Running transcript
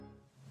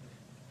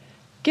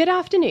Good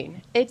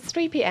afternoon. It's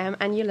 3 p.m.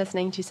 and you're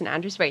listening to St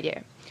Andrews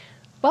Radio.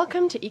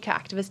 Welcome to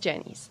Eco-Activist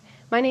Journeys.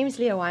 My name is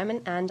Leah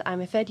Wyman and I'm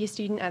a third-year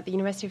student at the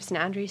University of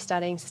St Andrews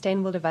studying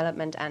Sustainable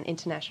Development and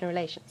International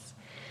Relations.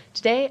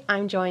 Today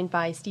I'm joined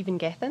by Stephen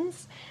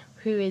Gaethens,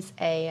 who is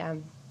a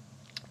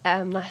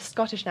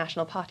Scottish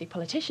National Party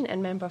politician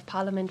and Member of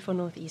Parliament for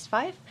North East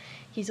 5.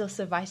 He's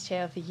also Vice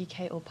Chair of the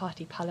UK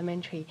All-Party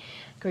Parliamentary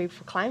Group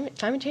for Climate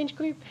Change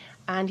Group,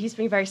 and he's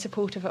been very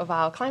supportive of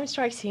our climate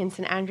strikes here in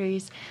St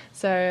Andrews.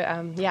 So,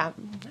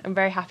 I'm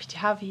very happy to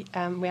have you.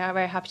 We are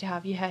very happy to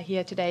have you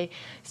here today,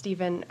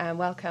 Stephen.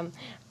 Welcome,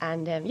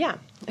 and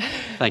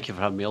Thank you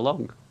for having me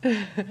along.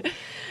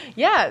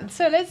 Yeah,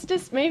 so let's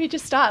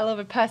just start a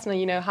little bit personal.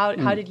 You know,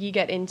 how did you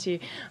get into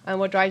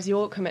what drives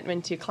your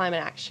commitment to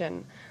climate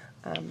action?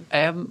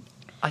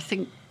 I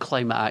think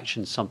climate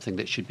action is something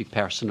that should be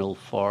personal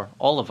for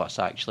all of us,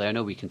 actually. I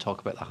know we can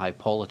talk about the high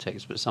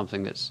politics, but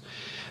something that's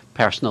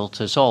personal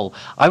to us all.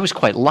 I was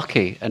quite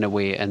lucky in a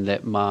way in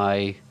that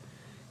my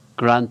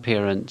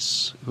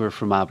grandparents, who were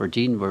from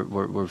Aberdeen,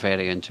 were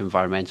very into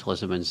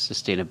environmentalism and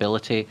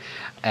sustainability.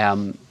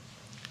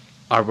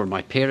 Or were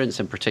my parents,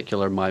 in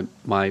particular, my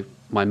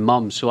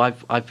mum. So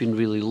I've been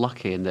really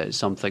lucky in that it's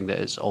something that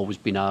has always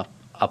been a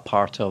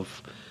part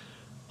of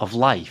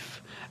life.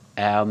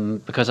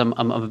 Because I'm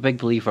a big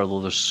believer,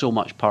 although there's so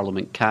much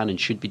Parliament can and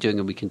should be doing,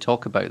 and we can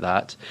talk about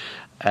that,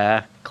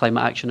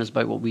 climate action is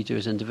about what we do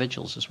as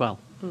individuals as well.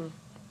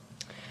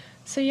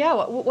 So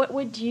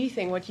what do you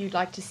think, what you'd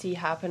like to see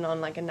happen on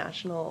like a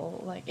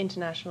national, like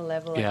international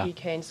level, like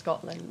UK and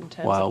Scotland in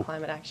terms of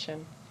climate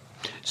action?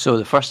 So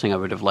the first thing I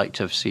would have liked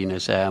to have seen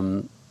is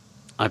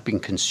I've been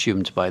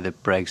consumed by the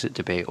Brexit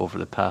debate over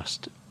the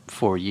past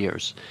 4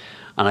 years.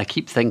 And I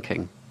keep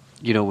thinking,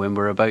 you know, when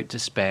we're about to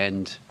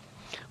spend...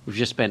 We've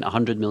just spent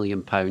 £100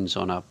 million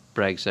on a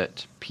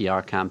Brexit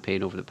PR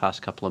campaign over the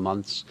past couple of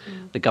months.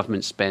 The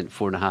government spent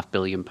 £4.5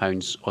 billion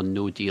on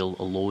no deal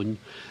alone,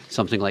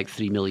 something like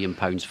 £3 million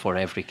for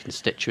every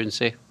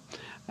constituency.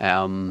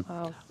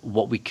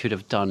 What we could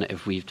have done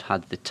if we'd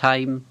had the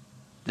time,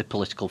 the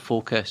political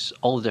focus,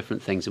 all the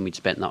different things, and we'd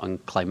spent that on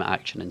climate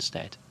action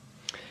instead.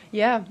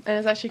 Yeah, and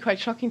it's actually quite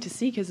shocking to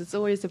see because it's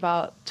always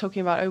about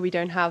talking about, we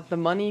don't have the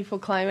money for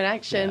climate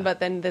action, but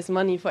then there's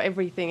money for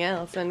everything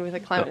else. And with a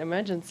climate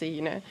emergency,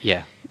 you know,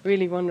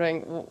 really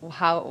wondering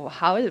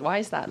why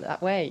is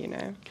that way, you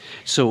know?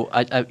 So,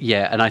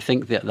 and I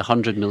think that the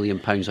 £100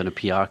 million on a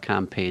PR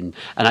campaign,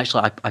 and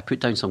actually I put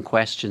down some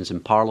questions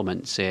in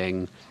Parliament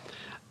saying,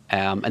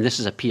 and this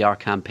is a PR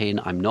campaign.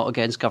 I'm not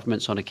against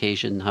governments on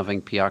occasion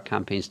having PR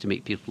campaigns to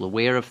make people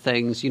aware of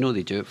things. You know,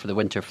 they do it for the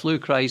winter flu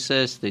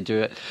crisis. They do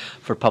it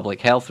for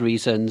public health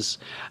reasons.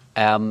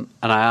 And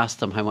I asked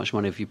them, how much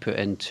money have you put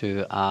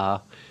into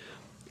a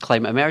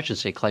climate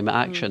emergency, climate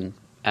action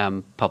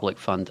public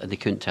fund? And they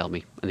couldn't tell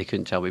me.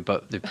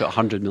 But they've put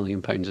 £100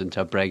 million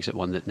into a Brexit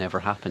one that never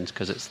happened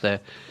because it's the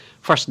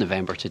 1st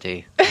November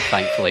today. And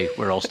thankfully,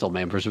 we're all still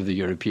members of the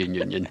European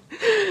Union.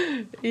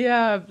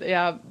 Yeah,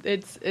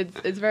 it's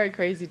very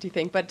crazy to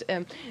think. But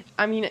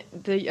I mean,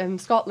 the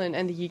Scotland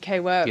and the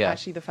UK were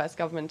actually the first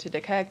government to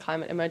declare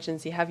climate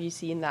emergency. Have you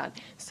seen that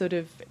sort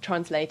of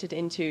translated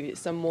into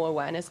some more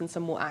awareness and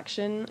some more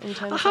action in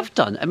terms? I have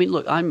done. I mean,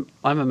 look, I'm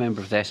a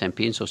member of the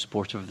SNP and so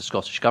supportive of the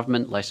Scottish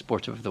Government, less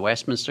supportive of the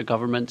Westminster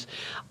Government.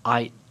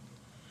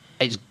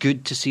 It's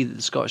good to see that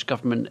the Scottish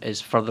Government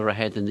is further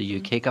ahead than the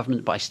UK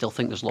Government, but I still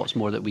think there's lots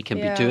more that we can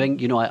be doing.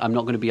 You know, I'm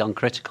not going to be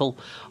uncritical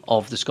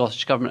of the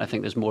Scottish Government. I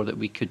think there's more that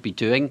we could be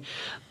doing.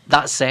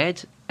 That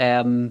said,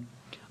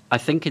 I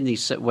think in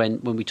these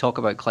when we talk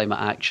about climate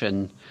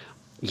action,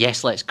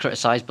 yes, let's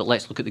criticise, but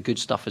let's look at the good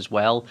stuff as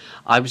well.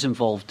 I was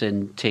involved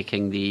in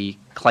taking the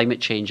Climate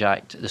Change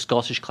Act, the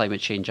Scottish Climate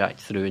Change Act,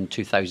 through in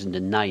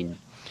 2009,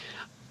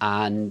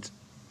 and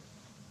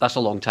that's a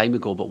long time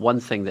ago, but one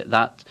thing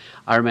that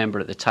I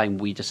remember at the time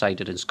we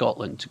decided in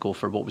Scotland to go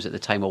for what was at the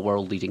time a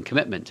world-leading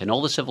commitment. And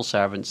all the civil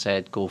servants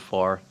said go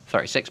for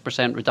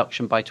 36%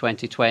 reduction by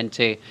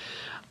 2020.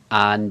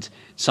 And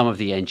some of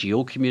the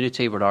NGO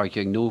community were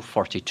arguing no,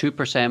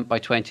 42% by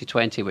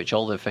 2020, which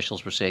all the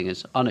officials were saying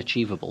is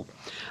unachievable.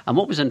 And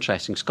what was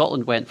interesting,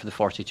 Scotland went for the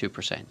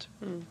 42%.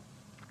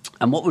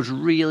 And what was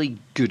really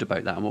good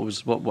about that,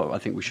 and what I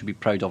think we should be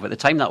proud of, at the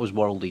time that was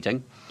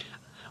world-leading.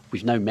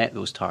 We've now met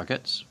those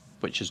targets,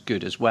 which is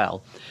good as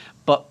well.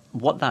 But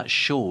what that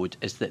showed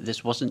is that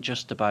this wasn't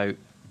just about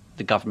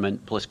the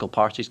government, political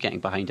parties getting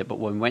behind it, but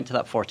when we went to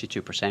that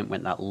 42%,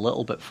 went that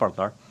little bit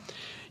further,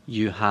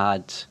 you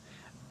had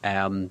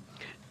the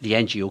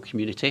NGO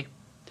community,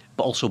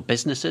 but also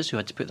businesses who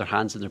had to put their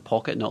hands in their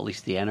pocket, not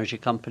least the energy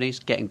companies,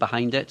 getting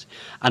behind it,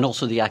 and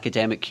also the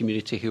academic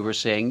community who were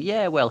saying,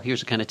 yeah, well, here's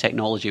the kind of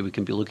technology we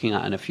can be looking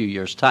at in a few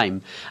years'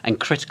 time. And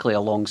critically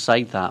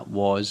alongside that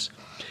was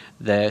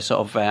the sort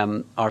of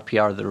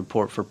RPR, the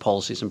report for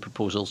policies and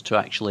proposals to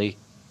actually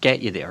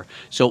get you there.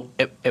 So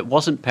it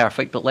wasn't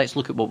perfect, but let's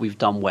look at what we've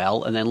done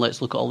well, and then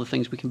let's look at all the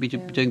things we can be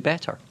doing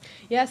better.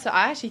 Yeah, so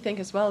I actually think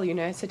as well,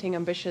 setting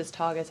ambitious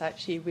targets is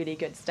actually a really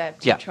good step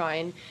to try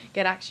and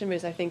get action,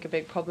 because I think a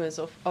big problem is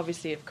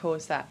obviously, of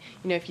course, that,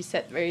 if you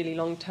set really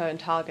long-term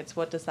targets,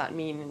 what does that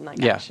mean in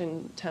action,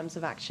 in terms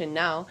of action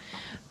now?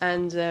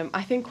 And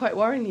I think quite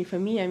worryingly for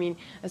me,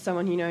 as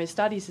someone who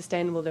studies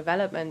sustainable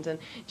development, and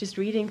just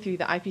reading through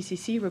the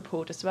IPCC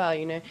report as well,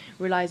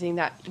 realizing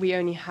that we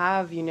only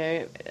have,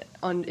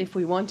 if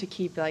we want to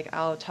keep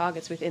our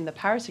targets within the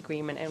Paris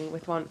Agreement and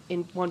with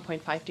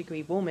 1.5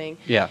 degree warming,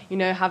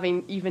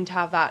 having even to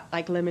have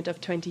that limit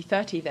of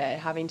 2030 there,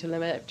 having to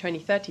limit it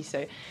 2030.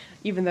 So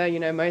even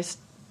though most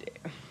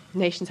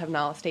states have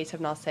now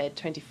said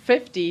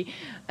 2050,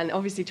 and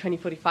obviously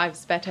 2045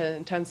 is better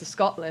in terms of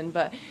Scotland,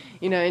 but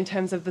in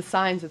terms of the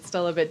science, it's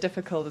still a bit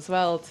difficult as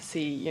well to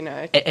see.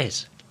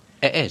 It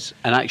is.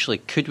 And actually,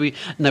 could we...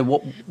 Now,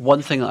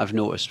 one thing that I've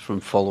noticed from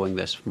following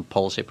this from a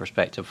policy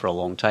perspective for a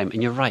long time,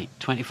 and you're right,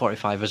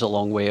 2045 is a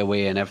long way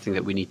away and everything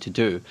that we need to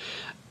do.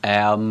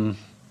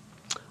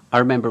 I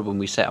remember when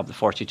we set up the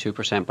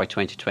 42% by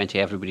 2020,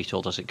 everybody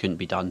told us it couldn't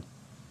be done.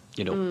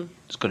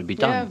 It's got to be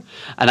done.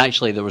 Yeah. And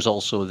actually, there was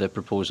also the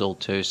proposal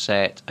to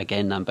set,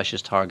 again, an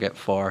ambitious target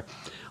for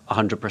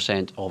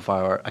 100% of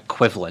our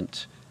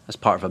equivalent, as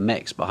part of a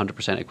mix, but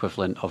 100%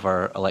 equivalent of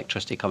our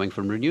electricity coming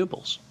from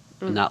renewables.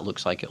 And that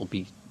looks like it'll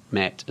be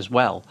met as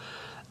well.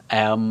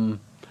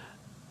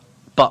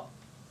 But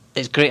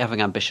it's great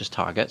having ambitious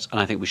targets, and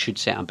I think we should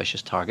set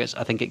ambitious targets.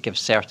 I think it gives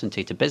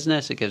certainty to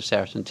business, it gives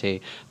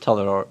certainty to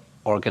other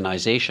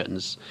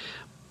organisations,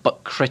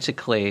 but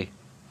critically,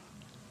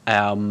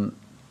 I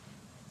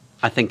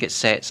think it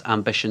sets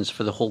ambitions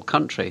for the whole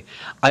country.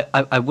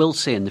 I will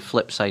say, on the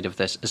flip side of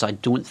this, is I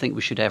don't think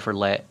we should ever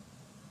let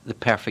the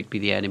perfect be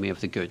the enemy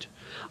of the good.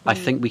 I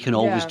think we can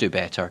always do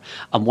better.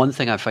 And one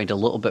thing I find a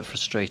little bit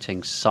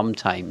frustrating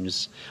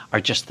sometimes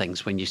are just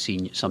things when you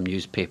see some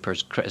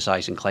newspapers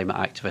criticising climate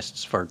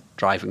activists for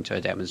driving to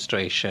a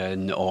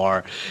demonstration,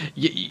 or,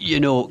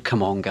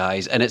 come on,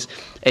 guys. And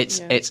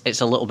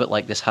it's a little bit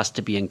like, this has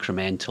to be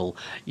incremental.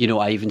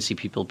 I even see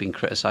people being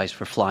criticised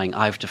for flying.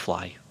 I have to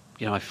fly.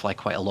 I fly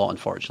quite a lot,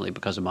 unfortunately,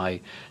 because of my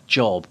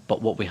job.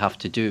 But what we have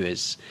to do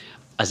is,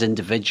 as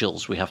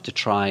individuals, we have to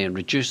try and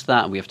reduce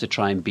that, and we have to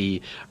try and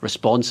be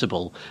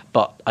responsible.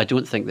 But I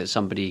don't think that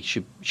somebody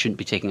shouldn't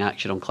be taking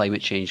action on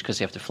climate change because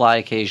they have to fly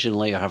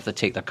occasionally or have to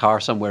take their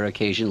car somewhere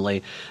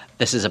occasionally.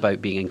 This is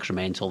about being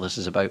incremental. This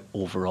is about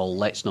overall.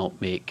 Let's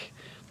not make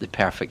the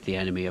perfect the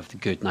enemy of the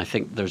good. And I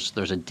think there's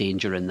a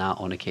danger in that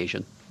on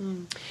occasion.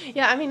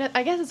 Yeah,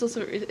 I guess it's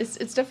also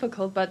it's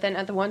difficult, but then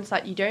at the one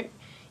side you don't.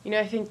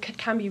 I think it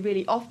can be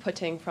really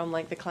off-putting from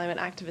the climate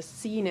activist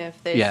scene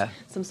if there's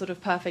some sort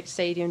of perfect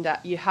stadium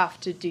that you have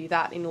to do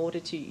that in order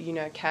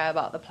to, care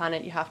about the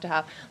planet. You have to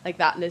have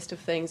that list of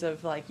things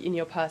of in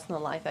your personal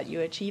life that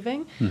you're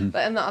achieving. Mm-hmm.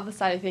 But on the other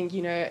side, I think,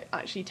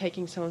 actually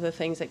taking some of the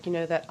things that,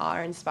 that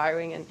are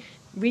inspiring and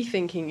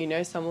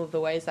rethinking, some of the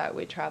ways that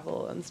we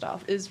travel and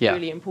stuff is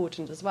really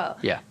important as well.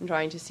 Yeah. And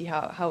trying to see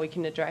how we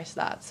can address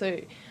that.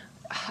 So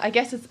I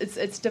guess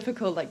it's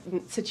difficult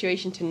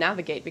situation to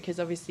navigate, because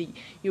obviously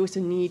you also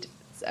need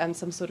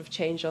some sort of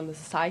change on the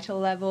societal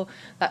level,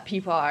 that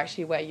people are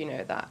actually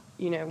aware, that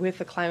with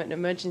the climate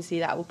emergency,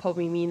 that will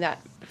probably mean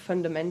that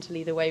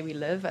fundamentally the way we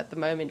live at the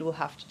moment will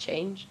have to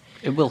change.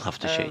 It will have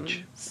to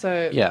change.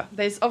 So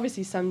there's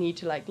obviously some need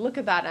to look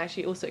at that and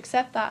actually also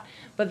accept that.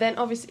 But then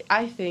obviously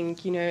I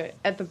think,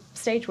 at the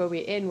stage where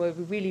we're in, where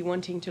we're really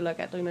wanting to look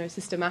at,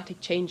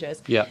 systematic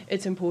changes,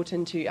 it's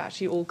important to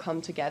actually all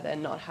come together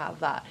and not have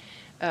that,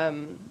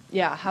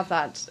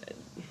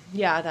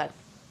 that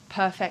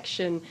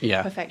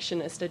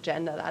perfectionist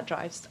agenda that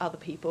drives other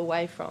people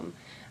away from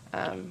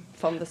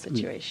the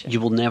situation. You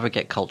will never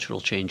get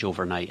cultural change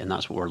overnight, and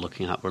that's what we're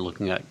looking at. We're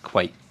looking at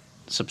quite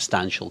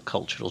substantial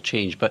cultural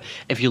change. But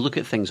if you look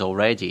at things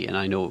already, and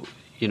I know,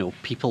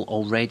 people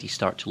already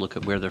start to look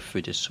at where their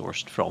food is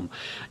sourced from.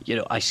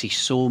 I see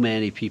so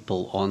many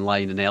people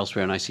online and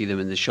elsewhere, and I see them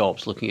in the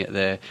shops looking at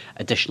the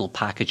additional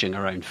packaging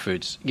around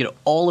foods.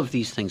 All of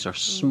these things are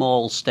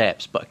small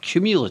steps, but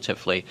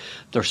cumulatively,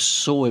 they're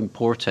so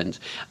important.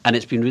 And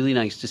it's been really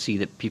nice to see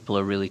that people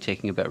are really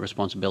taking a bit of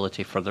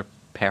responsibility for their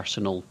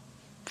personal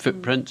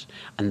footprint,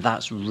 and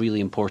that's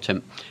really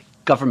important.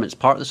 Government's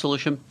part of the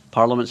solution,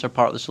 parliaments are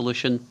part of the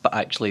solution, but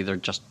actually they're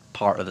just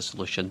part of the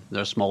solution.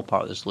 They're a small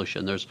part of the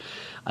solution. There's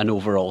an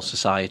overall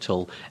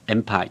societal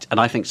impact. And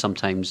I think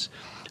sometimes,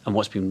 and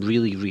what's been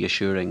really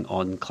reassuring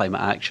on climate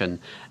action,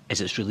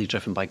 is it's really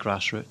driven by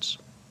grassroots.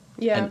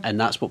 Yeah. And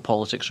that's what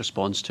politics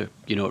responds to.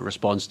 It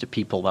responds to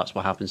people. That's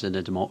what happens in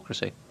a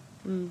democracy.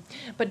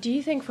 But do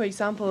you think, for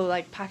example,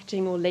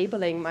 packaging or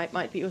labeling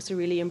might be also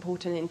really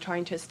important in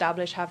trying to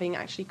establish having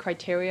actually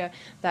criteria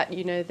that,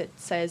 that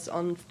says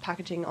on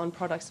packaging, on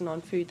products and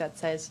on food, that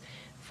says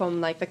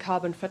from the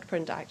carbon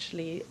footprint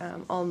actually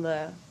on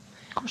the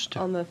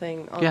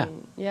thing.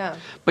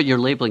 But your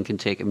labeling can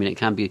take, it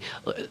can be,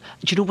 do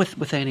you know,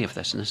 with any of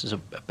this, and this is a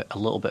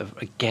little bit of,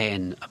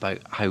 again, about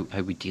how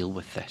we deal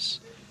with this.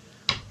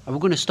 Are we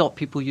going to stop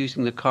people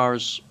using the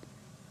cars?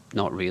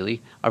 Not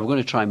really. Are we going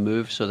to try and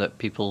move so that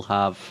people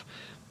have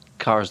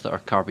cars that are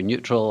carbon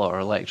neutral or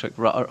electric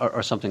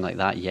or something like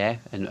that? Yeah,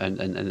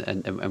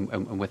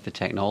 and with the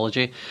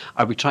technology.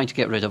 Are we trying to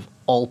get rid of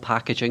all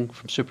packaging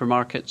from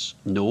supermarkets?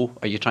 No.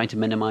 Are you trying to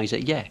minimise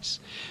it? Yes.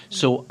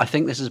 So I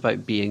think this is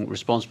about being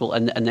responsible,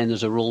 and then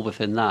there's a role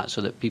within that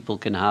so that people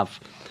can have,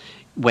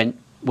 when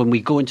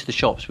we go into the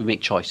shops, we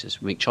make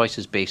choices. We make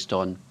choices based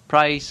on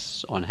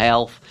price, on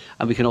health,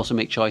 and we can also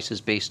make choices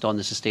based on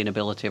the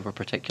sustainability of a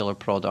particular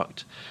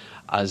product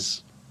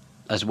as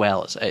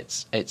well.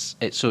 It's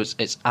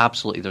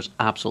absolutely, there's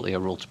absolutely a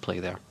role to play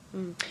there.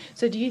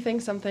 So do you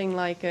think something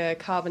like a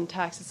carbon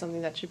tax is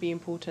something that should be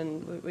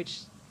important, which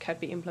could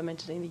be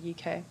implemented in the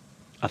UK?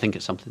 I think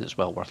it's something that's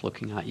well worth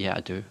looking at. Yeah,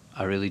 I do.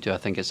 I really do. I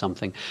think it's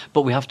something.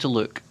 But we have to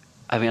look.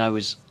 I mean, I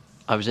was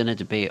in a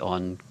debate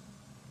on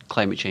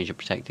climate change and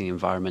protecting the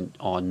environment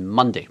on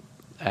Monday.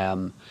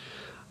 And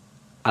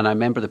I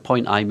remember the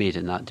point I made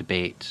in that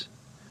debate.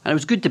 And it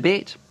was a good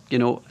debate,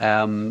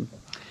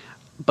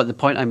 but the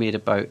point I made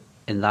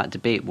in that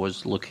debate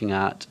was looking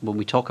at, when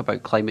we talk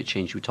about climate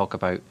change, we talk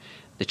about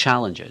the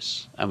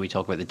challenges and we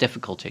talk about the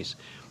difficulties.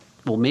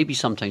 Well, maybe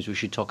sometimes we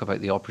should talk about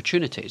the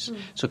opportunities.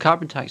 So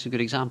carbon tax is a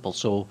good example.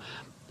 So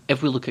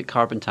if we look at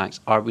carbon tax,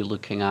 are we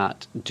looking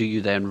at, do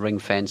you then ring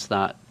fence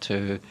that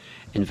to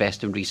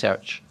invest in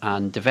research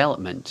and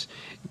development?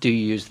 Do you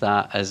use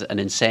that as an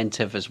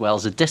incentive as well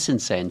as a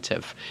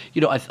disincentive?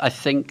 I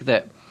think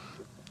that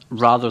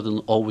rather than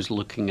always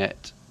looking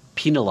at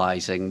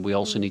penalising, we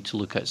also need to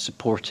look at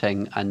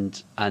supporting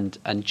and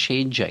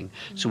changing.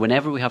 So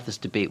whenever we have this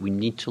debate, we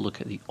need to look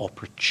at the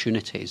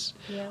opportunities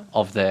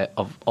of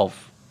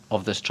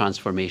this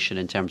transformation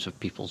in terms of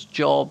people's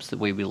jobs, the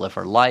way we live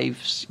our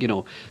lives,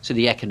 so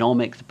the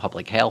economic, the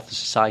public health, the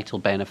societal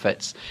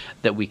benefits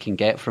that we can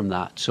get from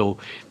that. So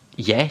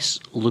yes,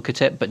 look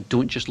at it, but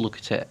don't just look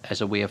at it as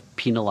a way of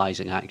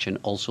penalising action.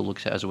 Also look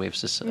at it as a way of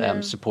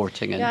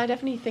supporting. I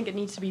definitely think it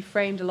needs to be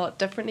framed a lot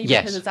differently,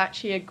 because it's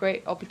actually a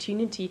great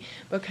opportunity,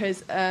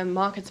 because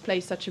markets play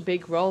such a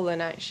big role in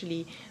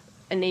actually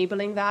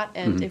enabling that.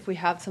 And if we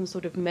have some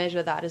sort of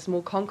measure that is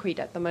more concrete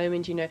at the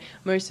moment,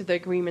 most of the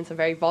agreements are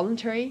very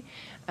voluntary,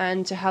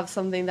 and to have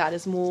something that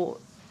is more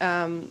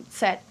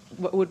set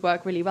would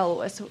work really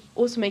well.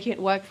 Also making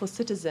it work for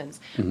citizens.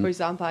 For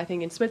example, I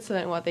think in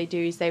Switzerland what they do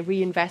is they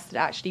reinvest it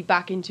actually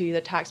back into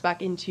the tax,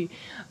 back into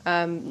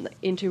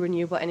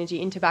renewable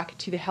energy, back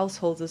to the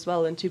households as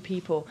well, and to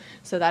people,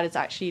 so that it's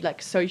actually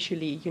like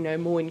socially,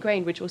 more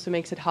ingrained, which also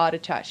makes it harder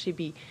to actually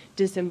be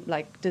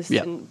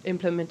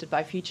implemented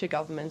by future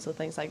governments or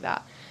things like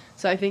that.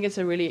 So I think it's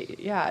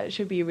it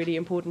should be a really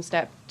important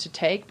step to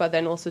take, but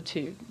then also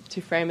to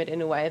frame it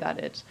in a way that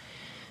it's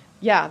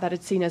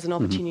seen as an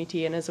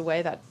opportunity and as a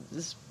way that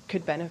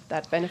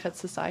benefits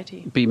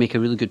society. But you make a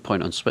really good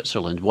point on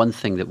Switzerland. One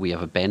thing that we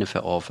have a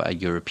benefit of at a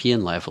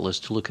European level is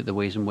to look at the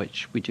ways in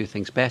which we do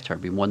things better. I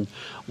mean, one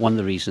of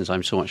the reasons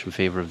I'm so much in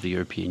favour of the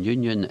European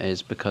Union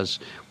is because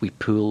we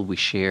pool, we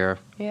share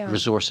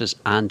resources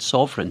and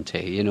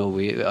sovereignty.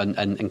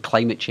 And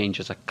climate change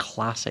is a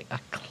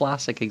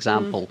classic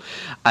example.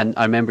 And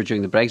I remember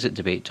during the Brexit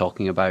debate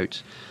talking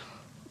about,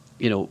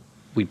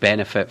 we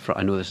benefit from.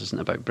 I know this isn't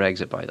about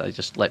Brexit, but I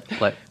just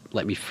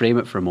let me frame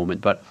it for a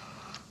moment. But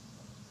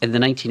in the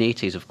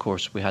 1980s, of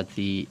course, we had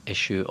the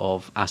issue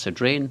of acid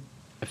rain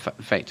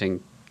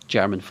affecting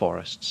German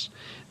forests.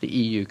 The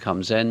EU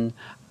comes in,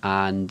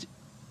 and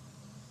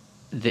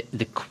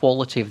the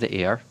quality of the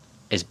air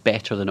is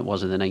better than it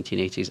was in the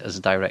 1980s as a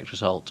direct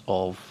result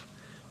of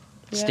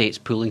states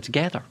pooling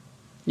together.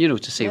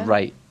 To say,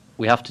 right,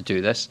 we have to do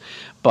this,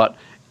 but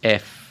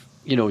if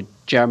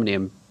Germany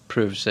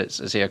improves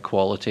its air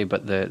quality,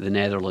 but the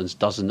Netherlands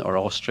doesn't, or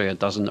Austria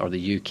doesn't, or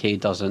the UK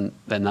doesn't,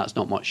 then that's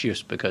not much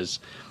use, because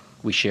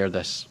we share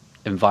this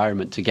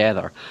environment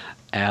together.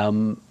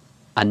 And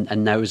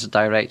now, as a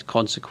direct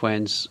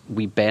consequence,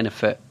 we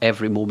benefit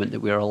every moment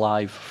that we're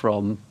alive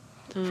from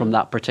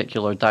that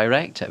particular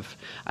directive.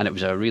 And it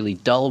was a really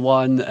dull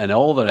one and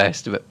all the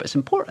rest of it, but it's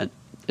important.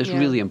 It's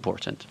really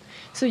important.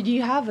 So do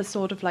you have a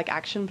sort of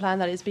action plan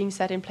that is being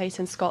set in place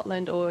in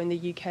Scotland or in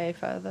the UK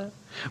further?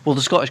 Well,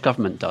 the Scottish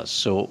Government does.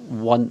 So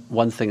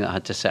one thing that I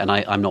had to say, and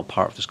I'm not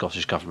part of the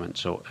Scottish Government,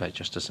 so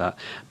just as that,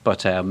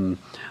 but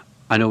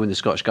I know when the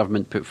Scottish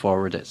Government put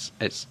forward its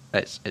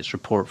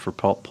report for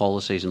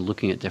policies and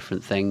looking at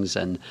different things,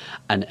 and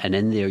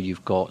in there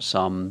you've got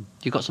some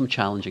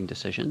challenging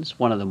decisions.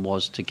 One of them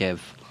was to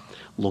give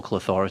local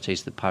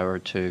authorities the power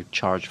to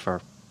charge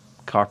for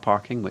car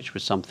parking, which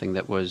was something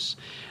that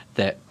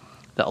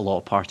a lot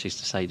of parties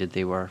decided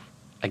they were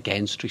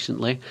against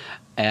recently.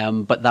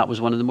 But that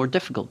was one of the more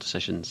difficult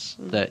decisions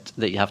that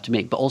you have to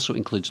make, but also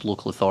includes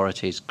local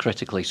authorities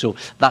critically. So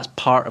that's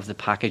part of the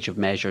package of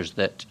measures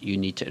that you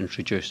need to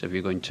introduce if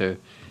you're going to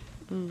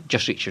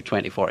just reach your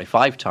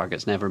 2045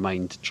 targets, never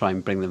mind try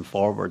and bring them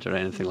forward or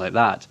anything like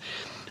that.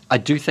 I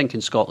do think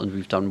in Scotland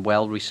we've done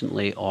well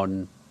recently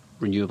on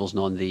renewables and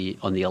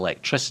on the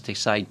electricity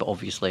side, but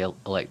obviously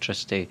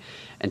electricity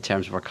in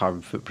terms of our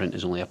carbon footprint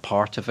is only a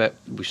part of it.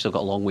 We've still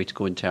got a long way to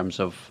go in terms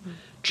of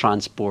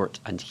transport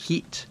and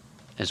heat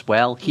as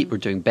well. Heat we're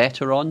doing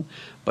better on,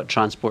 but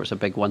transport's a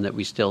big one that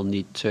we still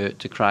need to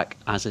crack,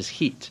 as is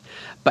heat.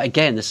 But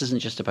again, this isn't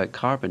just about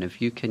carbon.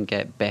 If you can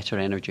get better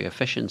energy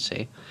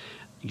efficiency,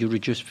 you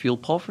reduce fuel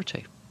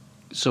poverty.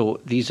 So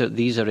these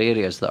are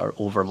areas that are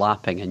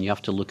overlapping, and you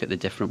have to look at the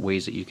different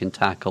ways that you can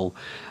tackle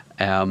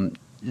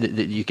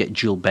that you get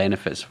dual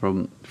benefits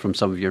from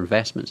some of your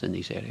investments in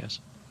these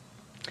areas.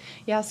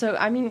 Yeah, so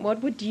I mean,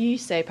 what would you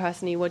say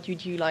personally? What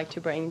would you like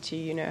to bring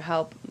to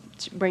help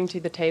to bring to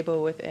the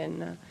table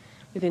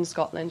within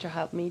Scotland to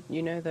help meet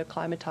the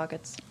climate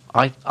targets?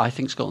 I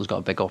think Scotland's got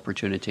a big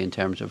opportunity in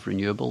terms of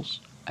renewables.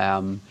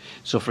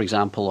 So, for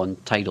example, on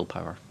tidal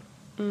power,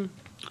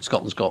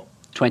 Scotland's got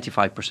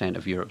 25%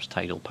 of Europe's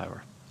tidal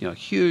power. A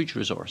huge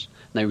resource.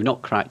 Now, we've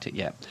not cracked it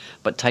yet,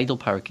 but tidal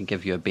power can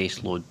give you a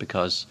base load,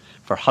 because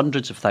for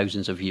hundreds of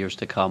thousands of years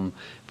to come,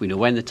 we know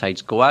when the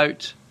tides go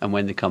out and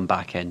when they come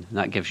back in, and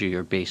that gives you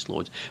your base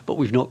load. But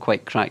we've not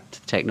quite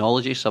cracked the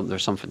technology.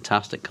 There's some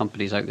fantastic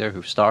companies out there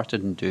who've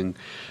started and doing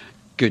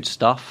good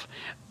stuff.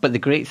 But the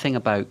great thing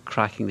about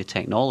cracking the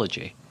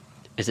technology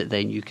is that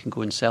then you can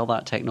go and sell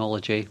that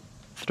technology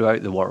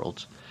throughout the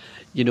world.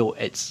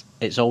 It's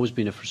always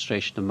been a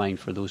frustration of mine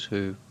for those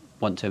who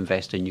want to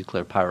invest in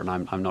nuclear power, and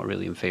I'm not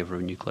really in favour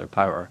of nuclear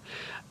power.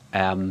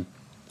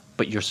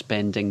 But you're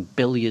spending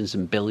billions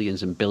and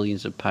billions and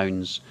billions of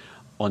pounds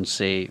on,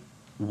 say,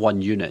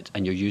 one unit,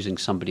 and you're using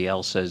somebody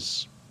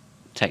else's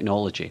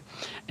technology.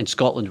 In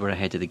Scotland, we're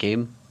ahead of the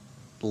game.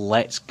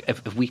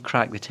 If we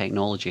crack the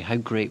technology, how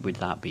great would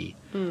that be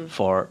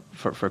for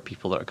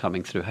people that are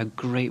coming through? How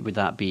great would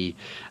that be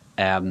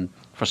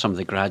for some of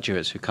the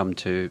graduates who come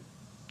to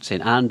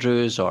St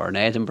Andrews or in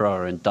Edinburgh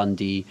or in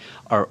Dundee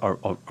or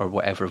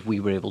whatever, if we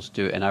were able to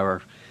do it in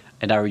our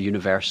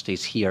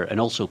universities here, and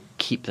also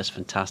keep this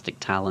fantastic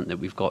talent that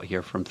we've got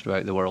here from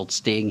throughout the world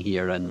staying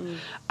here, and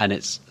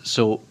it's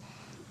so.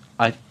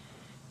 I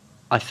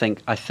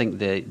think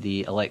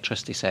the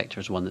electricity sector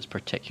is one that's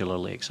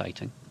particularly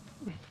exciting.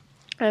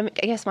 I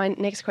guess my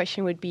next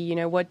question would be,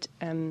 what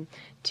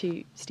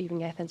to Stephen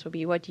Gethin's would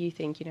be, what do you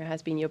think,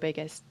 has been your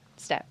biggest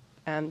step?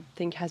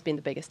 Think has been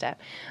the biggest step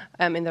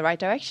in the right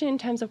direction in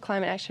terms of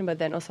climate action, but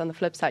then also on the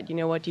flip side,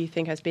 what do you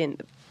think has been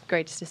the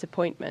greatest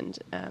disappointment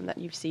that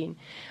you've seen?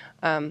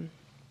 In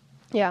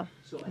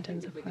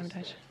terms of climate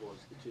action. Was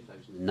the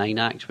 2009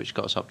 Act, which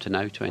got us up to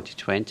now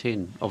 2020,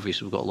 and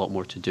obviously we've got a lot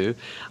more to do.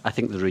 I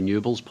think the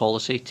renewables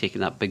policy,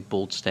 taking that big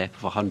bold step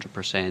of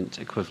 100%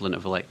 equivalent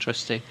of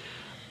electricity,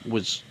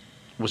 was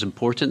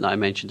important, that I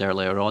mentioned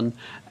earlier on.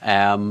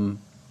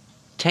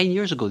 10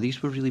 years ago,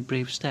 these were really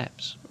brave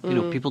steps.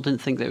 People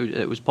didn't think that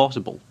it was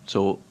possible.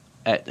 So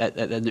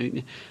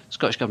the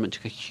Scottish Government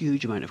took a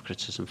huge amount of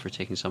criticism for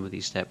taking some of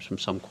these steps from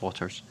some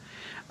quarters.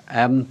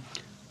 On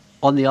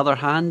the other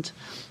hand,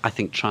 I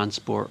think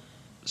transport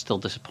still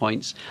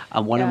disappoints.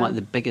 And one of my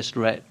biggest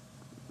regrets,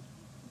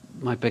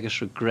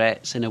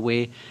 in a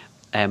way,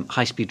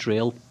 high-speed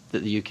rail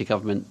that the UK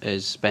government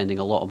is spending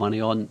a lot of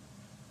money on,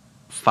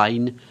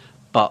 fine.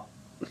 But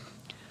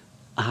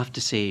I have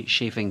to say,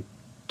 shaving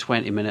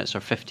 20 minutes or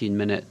 15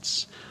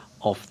 minutes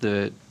off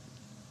the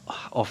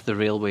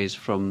railways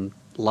from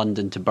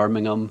London to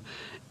Birmingham,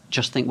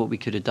 just think what we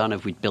could have done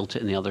if we'd built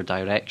it in the other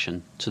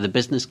direction. So the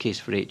business case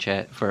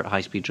for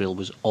high-speed rail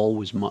was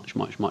always much,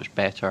 much, much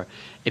better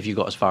if you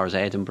got as far as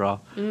Edinburgh.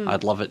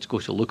 I'd love it to go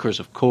to Lookers,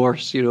 of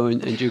course,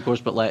 in due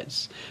course, but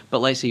let's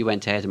say you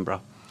went to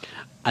Edinburgh,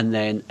 and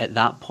then at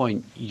that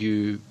point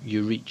you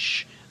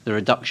reach the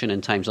reduction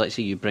in times. Let's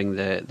say you bring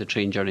the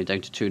train journey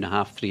down to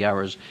 2.5, 3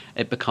 hours,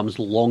 it becomes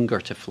longer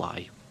to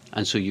fly.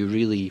 And so you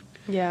really,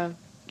 it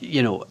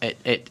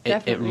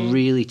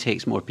really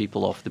takes more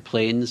people off the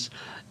planes.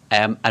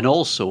 And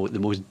also, the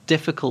most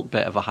difficult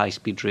bit of a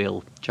high-speed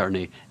rail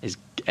journey is,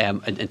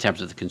 in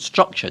terms of the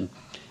construction,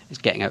 is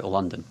getting out of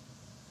London.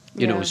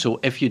 So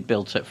if you'd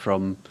built it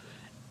from,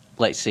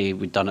 let's say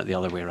we'd done it the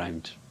other way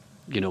around,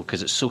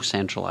 because it's so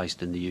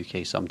centralised in the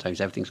UK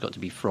sometimes, everything's got to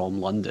be from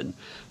London.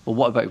 Well,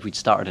 what about if we'd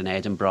started in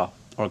Edinburgh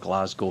or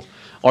Glasgow?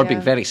 Or being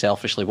very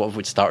selfishly, what if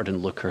we'd started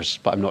in Lookers?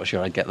 But I'm not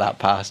sure I'd get that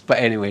past. But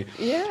anyway.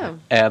 Yeah.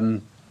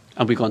 And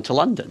we've gone to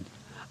London.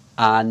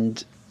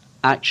 And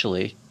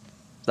actually,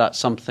 that's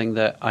something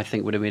that I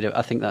think would have made it.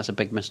 I think that's a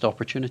big missed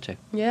opportunity.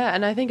 Yeah,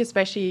 and I think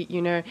especially,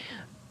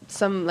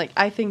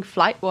 I think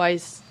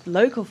flight-wise,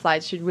 local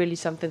flights should really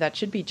something that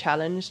should be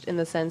challenged, in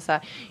the sense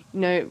that,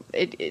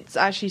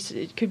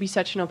 it could be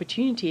such an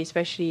opportunity,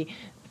 especially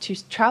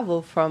to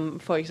travel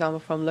for example,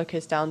 from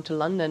Lookers down to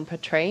London per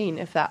train,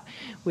 if that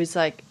was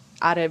at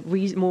a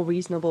more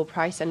reasonable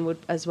price, and would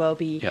as well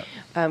be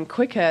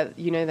quicker,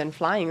 than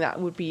flying. That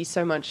would be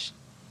so much.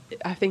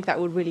 I think that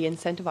would really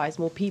incentivize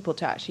more people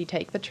to actually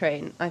take the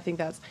train. I think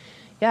that's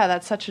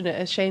such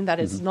a shame that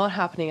it's not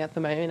happening at the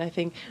moment. I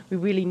think we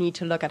really need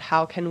to look at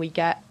how can we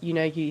get,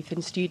 youth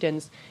and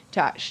students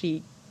to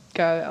actually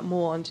go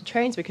more onto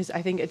trains, because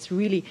I think it's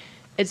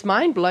it's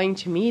mind-blowing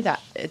to me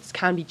that it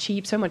can be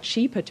so much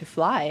cheaper to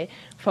fly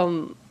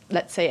from,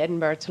 let's say,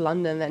 Edinburgh to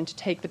London than to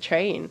take the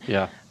train.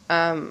 Yeah.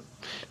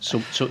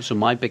 So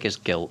my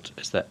biggest guilt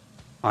is that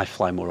I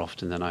fly more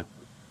often than I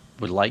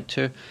would like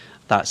to.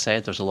 That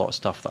said, there's a lot of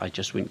stuff that I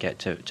just wouldn't get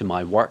to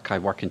my work. I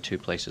work in two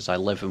places. I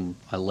live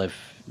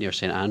near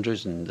St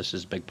Andrews, and this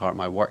is a big part of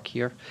my work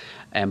here.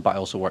 But I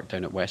also work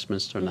down at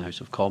Westminster in the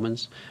House of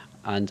Commons,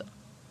 and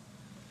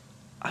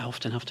I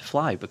often have to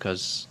fly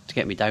because to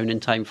get me down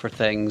in time for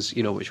things,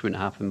 which wouldn't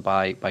happen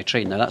by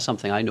train. Now that's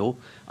something I know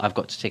I've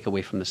got to take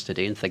away from this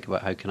today and think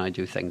about how can I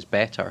do things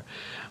better.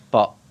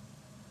 But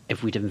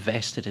if we'd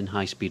invested in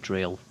high-speed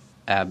rail,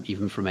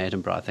 even from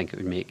Edinburgh, I think it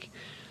would make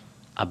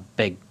a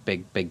big,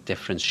 big, big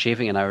difference.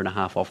 Shaving an hour and a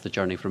half off the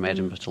journey from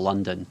Edinburgh to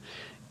London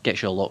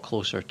gets you a lot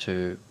closer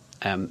to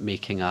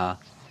making a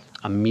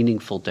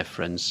meaningful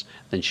difference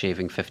than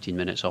shaving 15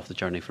 minutes off the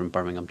journey from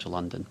Birmingham to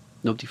London.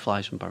 Nobody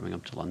flies from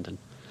Birmingham to London.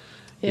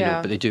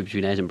 But they do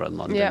between Edinburgh and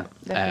London. Yeah,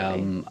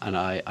 definitely. And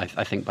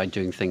I think by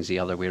doing things the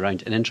other way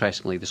around, and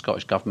interestingly, the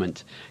Scottish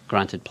Government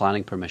granted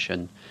planning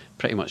permission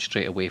pretty much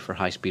straight away for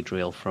high-speed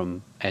rail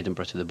from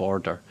Edinburgh to the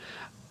border.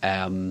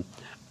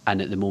 And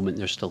at the moment,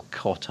 they're still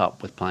caught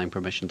up with planning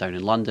permission down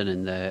in London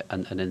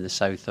and in the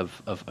south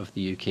of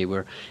the UK,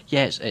 where,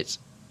 yes, it's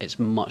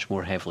much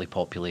more heavily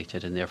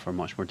populated and therefore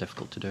much more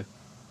difficult to do.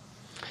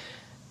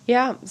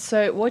 Yeah,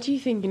 so what do you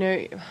think,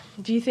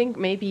 do you think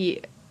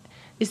maybe,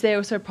 is there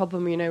also a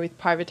problem, with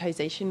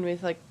privatization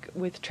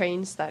with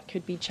trains that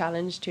could be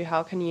challenged to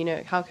how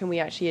can we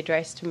actually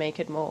address to make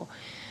it more,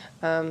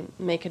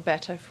 make it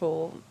better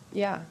for,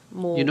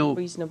 more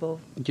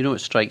reasonable?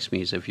 What strikes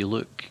me is if you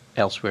look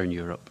elsewhere in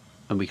Europe,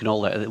 and we can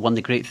all, one of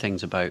the great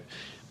things about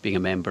being a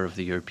member of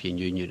the European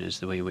Union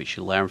is the way in which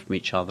you learn from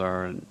each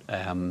other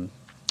and,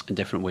 in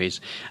different ways.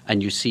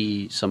 And you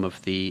see some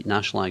of the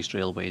nationalised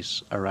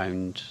railways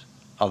around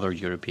other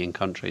European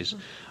countries,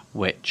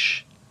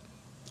 which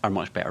are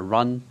much better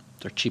run,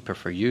 they're cheaper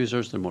for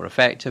users, they're more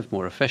effective,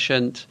 more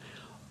efficient,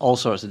 all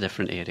sorts of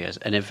different areas.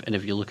 And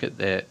if you look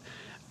at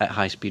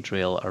high-speed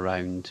rail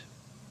around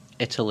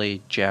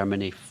Italy,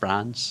 Germany,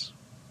 France,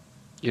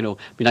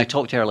 I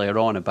talked earlier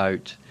on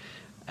about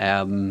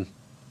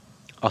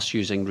us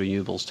using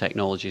renewables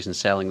technologies and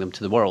selling them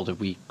to the world if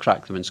we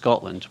crack them in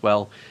Scotland.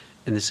 Well,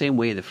 in the same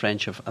way, the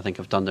French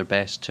have done their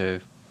best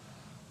to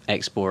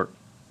export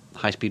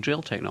high-speed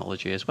rail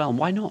technology as well. And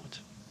why not?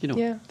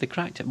 They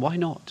cracked it. Why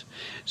not?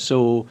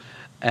 So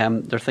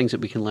there are things that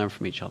we can learn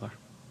from each other.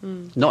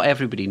 Not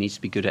everybody needs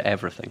to be good at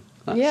everything.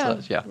 Yeah.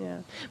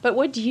 But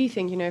what do you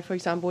think, for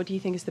example, what do you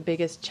think is the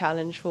biggest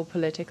challenge for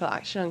political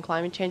action on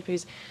climate change?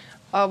 Because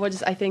what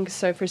is, I think,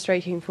 so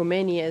frustrating for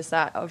many is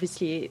that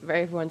obviously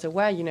everyone's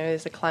aware,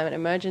 there's a climate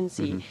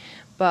emergency,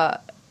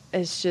 but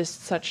it's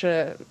just such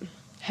a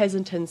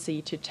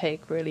hesitancy to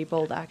take really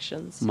bold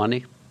actions.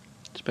 Money,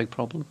 it's a big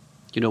problem.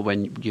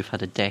 When you've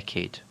had a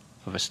decade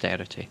of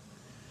austerity,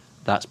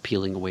 that's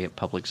peeling away at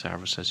public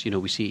services.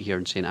 We see it here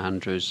in St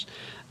Andrews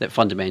that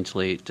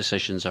fundamentally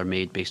decisions are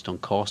made based on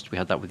cost. We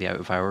had that with the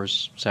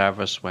out-of-hours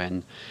service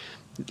when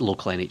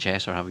local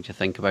NHS are having to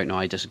think about. Now,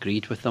 I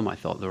disagreed with them. I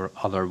thought there were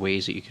other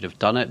ways that you could have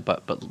done it,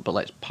 but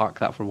let's park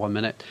that for 1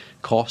 minute.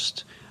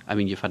 Cost. I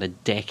mean, you've had a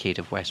decade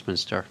of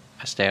Westminster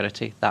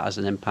austerity. That has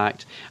an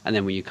impact. And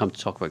then when you come to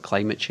talk about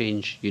climate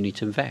change, you need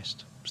to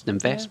invest. It's an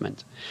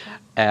investment.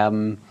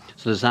 So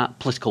there's that.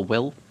 Political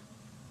will,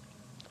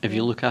 if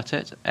you look at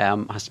it,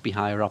 has to be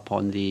higher up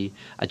on the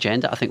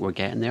agenda. I think we're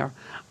getting there.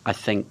 I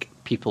think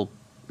people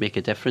make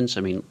a difference.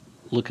 I mean,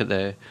 look at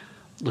the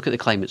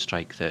climate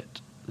strike that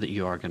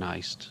you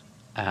organised,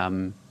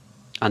 and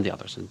the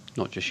others, and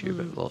not just you,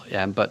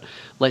 but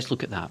let's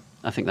look at that.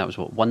 I think that was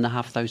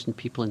 1,500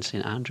 people in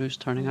St Andrews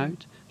turning out.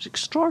 It was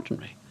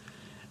extraordinary.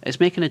 It's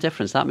making a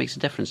difference. That makes a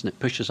difference, and it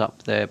pushes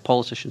up. The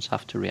politicians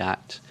have to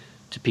react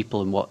to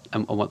people and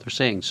what they're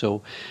saying.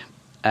 So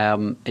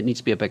it needs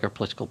to be a bigger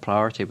political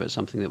priority, but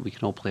something that we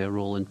can all play a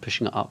role in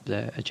pushing it up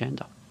the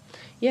agenda.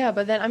 Yeah,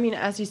 but then, I mean,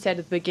 as you said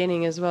at the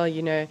beginning as well,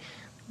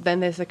 then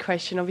there's a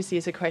question, obviously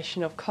it's a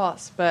question of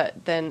cost,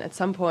 but then at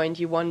some point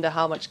you wonder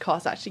how much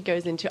cost actually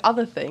goes into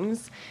other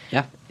things,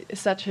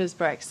 such as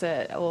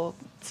Brexit or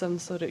some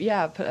sort of,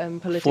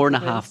 political...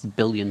 £4.5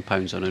 billion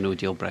on a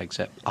no-deal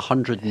Brexit,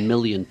 £100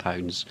 million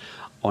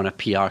on a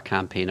PR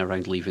campaign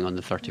around leaving on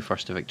the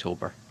 31st of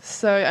October.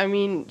 So, I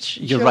mean,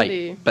 You're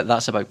right, but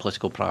that's about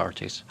political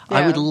priorities. Yeah.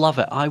 I would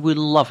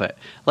love it.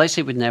 Let's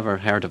say we'd never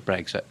heard of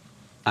Brexit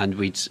and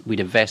we'd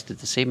invested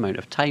the same amount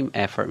of time,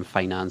 effort and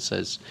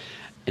finances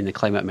in the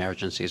climate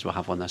emergency as we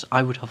have on this.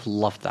 I would have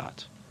loved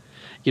that.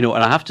 And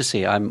I have to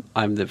say, I'm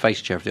the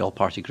vice chair of the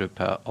all-party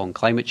group on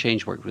climate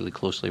change, work really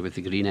closely with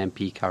the Green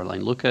MP,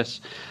 Caroline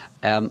Lucas,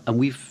 and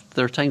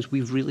there are times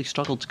we've really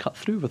struggled to cut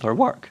through with our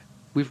work.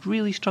 We've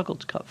really struggled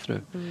to cut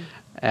through.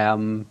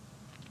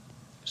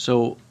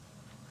 So,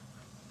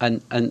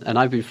 and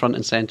I've been front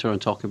and centre on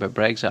talking about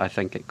Brexit. I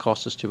think it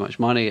costs us too much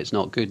money, it's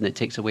not good, and it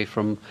takes away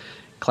from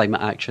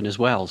climate action as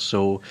well.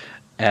 So,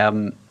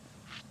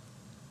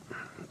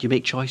 you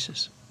make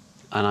choices,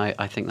 and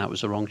I think that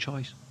was the wrong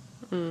choice.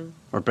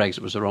 or Brexit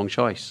was the wrong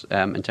choice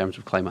in terms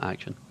of climate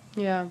action.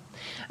 Yeah.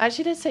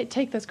 Actually, let's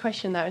take this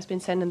question that has been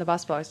sent in the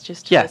bus box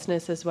just to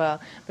listeners as well,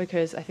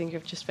 because I think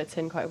it just fits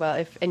in quite well.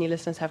 If any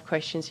listeners have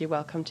questions, you're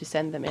welcome to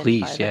send them in.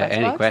 Please, via the bus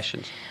any box,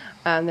 questions.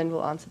 and then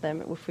we'll answer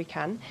them if we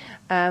can.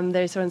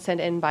 There's one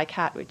sent in by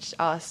Kat, which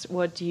asks,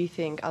 what do you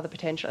think are the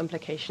potential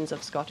implications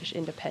of Scottish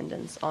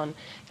independence on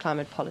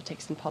climate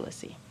politics and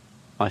policy?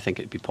 I think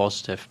it'd be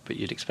positive, but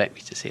you'd expect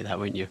me to say that,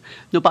 wouldn't you?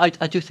 No, but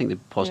I do think they'd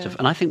be positive.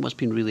 And I think what's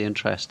been really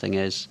interesting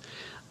is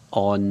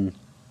on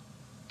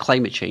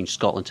climate change,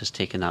 Scotland has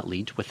taken that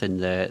lead within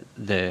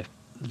the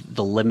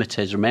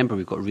limited. Remember,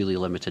 we've got really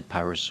limited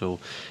powers. So,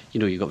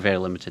 you've got very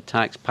limited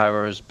tax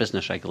powers,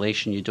 business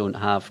regulation you don't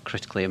have,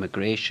 critically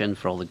immigration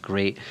for all the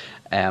great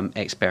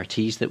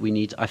expertise that we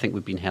need. I think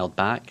we've been held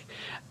back.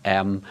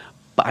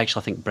 But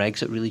actually, I think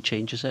Brexit really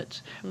changes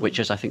it, which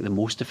is, I think, the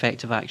most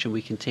effective action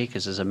we can take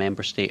is as a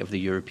member state of the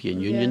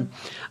European Union.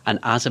 And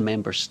as a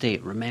member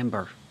state,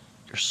 remember,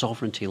 your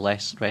sovereignty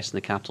rests in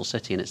the capital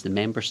city, and it's the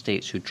member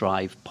states who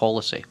drive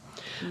policy.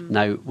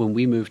 Now, when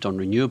we moved on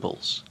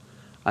renewables,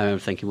 I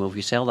remember thinking, well, if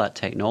you sell that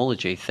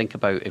technology, think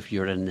about if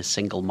you're in the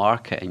single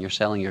market and you're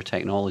selling your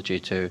technology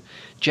to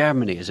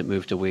Germany as it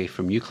moved away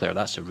from nuclear.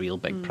 That's a real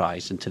big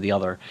prize, and to the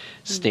other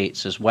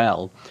states as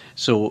well.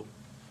 So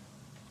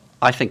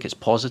I think it's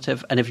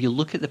positive. And if you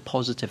look at the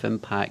positive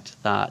impact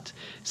that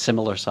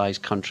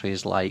similar-sized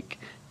countries like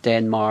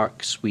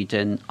Denmark,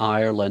 Sweden,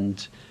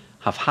 Ireland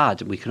have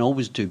had, and we can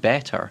always do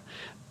better,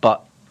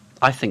 but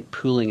I think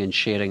pooling and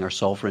sharing our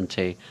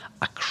sovereignty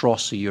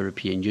across the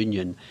European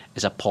Union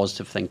is a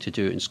positive thing to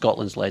do. And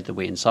Scotland's led the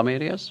way in some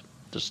areas.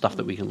 There's stuff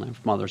that we can learn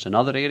from others in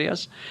other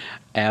areas.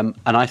 And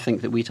I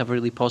think that we'd have a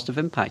really positive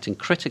impact. And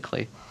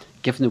critically,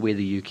 given the way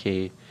the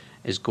UK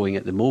is going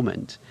at the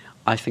moment,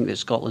 I think that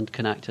Scotland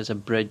can act as a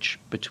bridge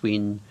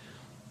between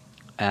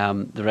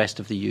the rest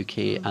of the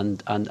UK and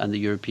the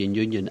European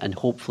Union, and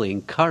hopefully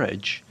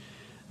encourage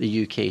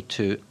the UK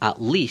to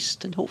at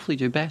least, and hopefully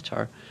do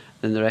better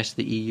than the rest of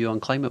the EU on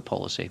climate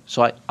policy.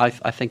 So I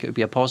think it would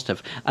be a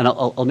positive. And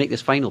I'll make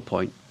this final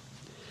point.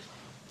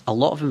 A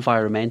lot of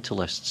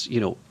environmentalists,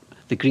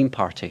 the Green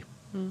Party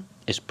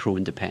is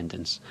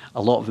pro-independence.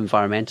 A lot of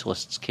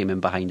environmentalists came in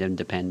behind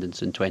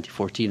independence in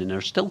 2014 and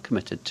are still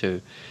committed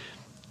to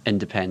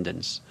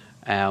independence.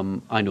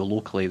 I know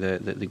locally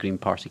the Green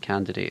Party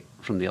candidate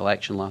from the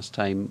election last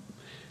time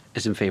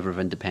is in favour of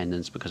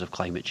independence because of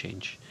climate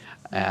change.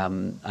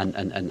 And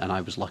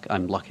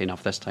I'm lucky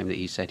enough this time that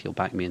he said he'll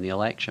back me in the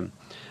election.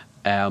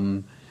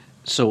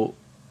 So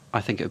I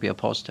think it would be a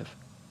positive.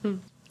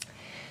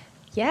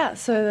 Yeah,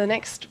 so the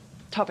next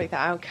topic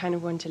that I kind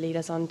of want to lead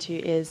us on to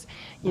is,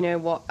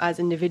 what as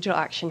individual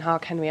action, how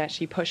can we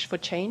actually push for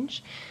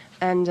change?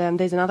 And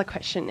there's another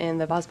question in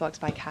the buzzbox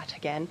by Kat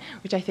again,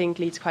 which I think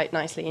leads quite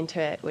nicely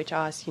into it, which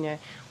asks,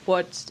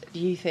 what do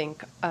you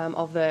think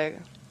of the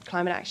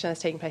climate action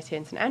that's taking place here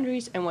in St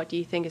Andrews, and what do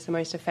you think is the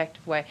most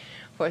effective way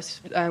for us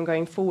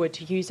going forward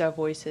to use our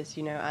voices,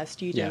 as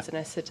students and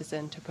as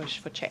citizens to push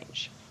for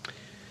change?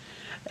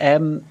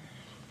 I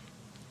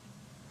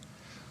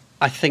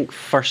think,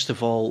 first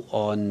of all,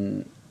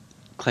 on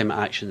climate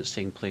action that's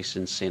taking place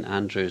in St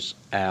Andrews,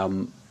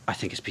 I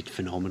think it's been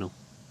phenomenal.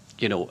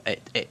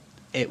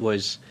 It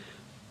was.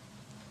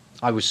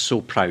 I was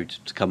so proud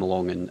to come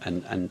along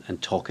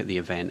and talk at the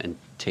event and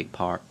take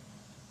part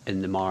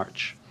in the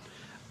march.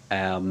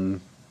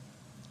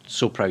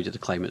 So proud of the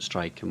climate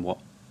strike and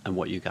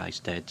what you guys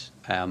did.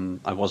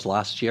 I was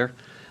last year,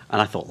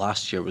 and I thought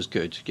last year was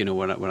good.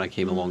 When I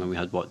came along and we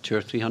had 200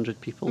 or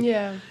 300 people.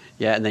 Yeah.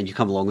 Yeah, and then you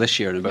come along this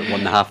year and about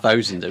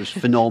 1,500. It was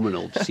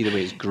phenomenal to see the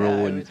way it's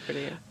grown. It was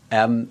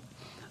brilliant.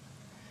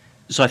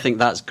 So I think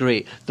that's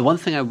great. The one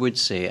thing I would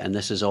say, and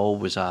this is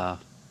always not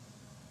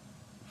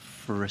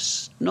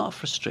a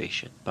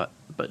frustration, but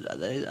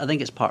I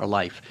think it's part of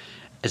life,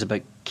 is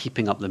about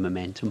keeping up the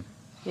momentum.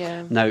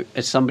 Yeah. Now,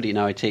 as somebody,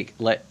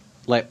 let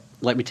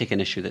me take an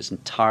issue that's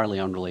entirely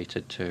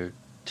unrelated to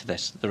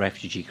this, the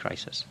refugee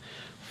crisis.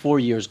 4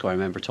 years ago, I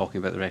remember talking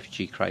about the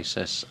refugee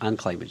crisis and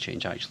climate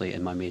change, actually,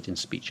 in my maiden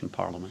speech in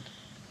Parliament.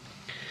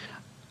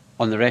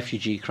 On the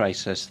refugee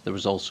crisis, there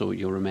was also,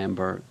 you'll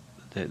remember,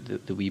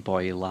 the wee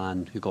boy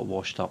Lan who got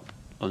washed up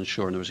on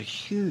shore, and there was a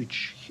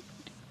huge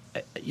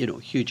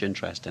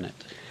interest in it.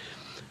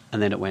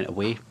 And then it went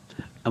away.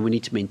 And we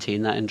need to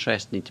maintain that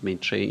interest, need to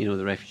maintain,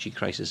 the refugee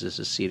crisis is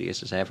as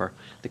serious as ever.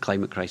 The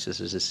climate crisis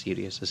is as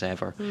serious as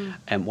ever.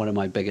 And one of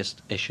my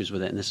biggest issues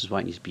with it, and this is why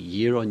it needs to be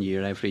year on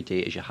year, every day,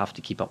 is you have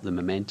to keep up the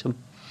momentum.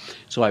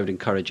 So I would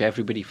encourage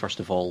everybody, first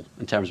of all,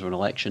 in terms of an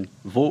election,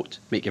 vote,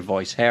 make your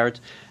voice heard.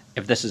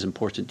 If this is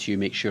important to you,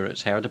 make sure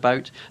it's heard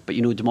about. But,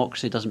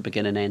 democracy doesn't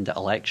begin and end at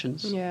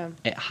elections. Yeah.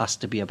 It has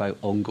to be about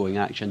ongoing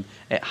action.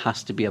 It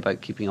has to be about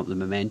keeping up the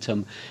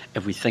momentum.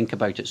 If we think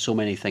about it, so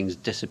many things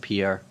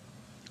disappear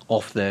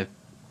off they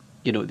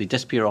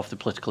disappear off the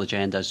political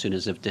agenda as soon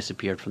as they've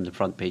disappeared from the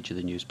front page of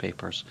the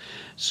newspapers.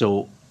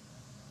 So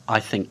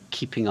I think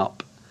keeping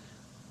up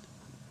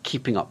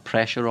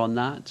pressure on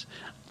that.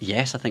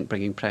 Yes, I think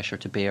bringing pressure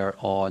to bear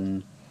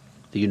on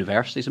The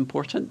university is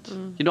important.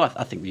 You know,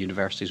 I think the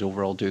university is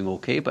overall doing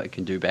okay, but it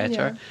can do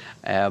better.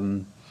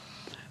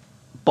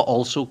 But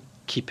also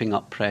keeping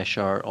up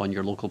pressure on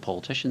your local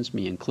politicians,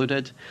 me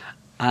included,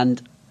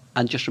 and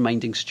just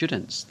reminding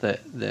students that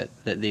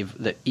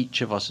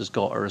each of us has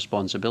got a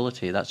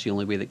responsibility. That's the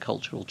only way that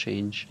cultural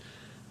change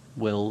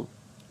will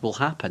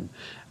happen.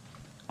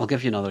 I'll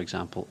give you another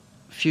example.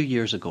 A few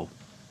years ago,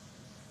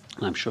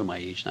 and I'm sure my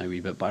age now a wee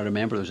bit, but I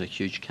remember there was a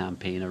huge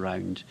campaign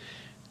around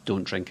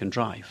don't drink and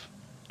drive.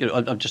 You know,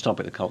 I'm just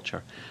talking about the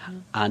culture.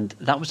 And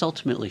that was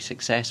ultimately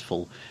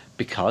successful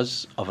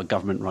because of a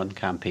government-run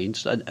campaign.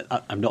 So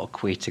I'm not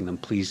equating them,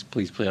 please,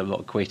 I'm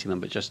not equating them,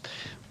 but just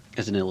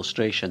as an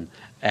illustration.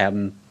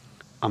 I'm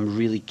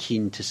really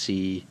keen to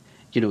see,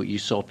 you know, you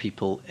saw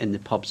people in the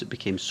pubs, it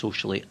became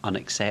socially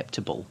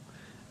unacceptable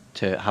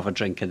to have a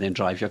drink and then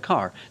drive your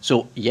car.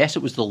 So, yes,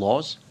 it was the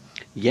laws.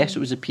 Yes, it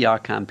was a PR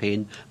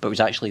campaign, but it was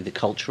actually the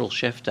cultural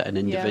shift at an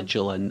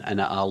individual and at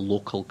a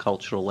local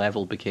cultural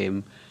level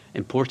became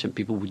important.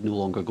 People would no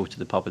longer go to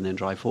the pub and then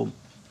drive home.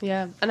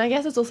 Yeah, and I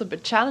guess it's also a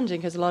bit challenging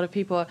because a lot of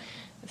people,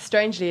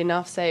 strangely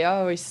enough, say,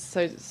 oh, it's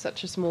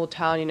such a small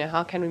town, you know,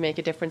 how can we make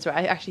a difference? But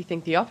I actually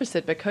think the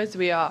opposite, because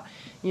we are,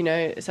 you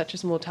know, such a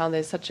small town,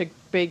 there's such a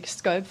big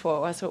scope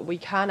for us, what we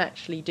can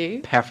actually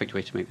do. Perfect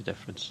way to make the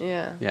difference.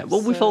 Yeah. Yeah,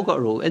 well, we've all got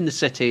a role. In the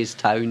cities,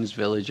 towns,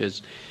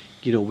 villages,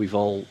 you know, we've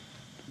all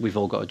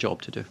got a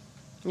job to do.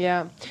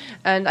 Yeah,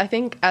 and I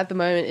think at the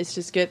moment it's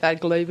just good that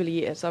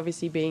globally it's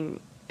obviously being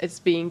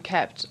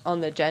kept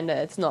on the agenda.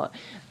 It's not,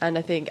 and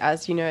I think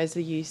as you know, as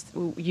the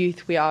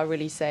youth, we are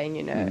really saying,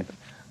 you know,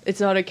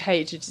 it's not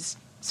okay to just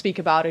speak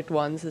about it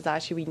once. It's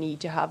actually we need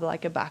to have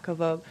like a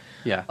backup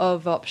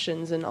of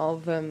options and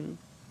of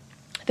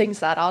things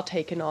that are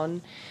taken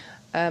on.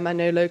 I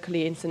know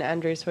locally in St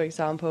Andrews, for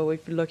example,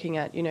 we've been looking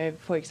at, you know,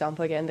 for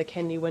example, again the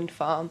Kenley Wind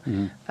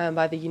Farm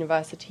by the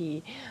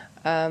university.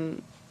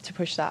 To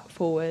push that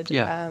forward.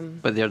 Yeah,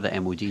 but they're the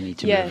MOD need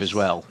to move as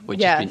well,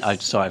 which has been.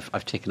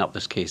 I've taken up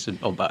this case, and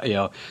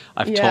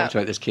I've talked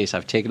about this case.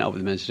 I've taken it up with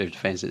the Ministry of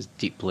Defence. It's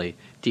deeply,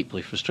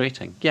 deeply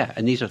frustrating. Yeah,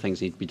 and these are things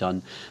that need to be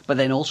done. But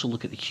then also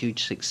look at the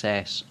huge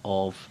success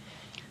of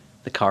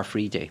the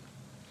Car-Free Day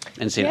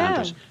in St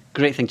Andrews.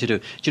 Great thing to do.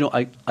 Do you know,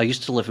 I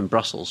used to live in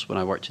Brussels when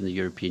I worked in the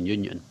European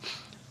Union,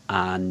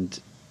 and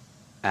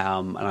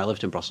I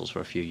lived in Brussels for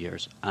a few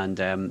years, and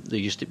there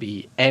used to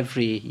be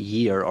every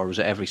year, or was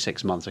it every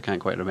 6 months, I can't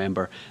quite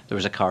remember, there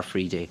was a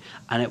Car-Free Day,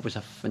 and it was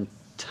a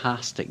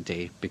fantastic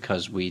day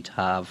because we'd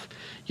have,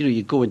 you know,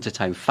 you'd go into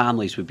town,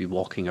 families would be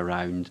walking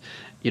around,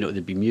 you know,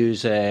 there'd be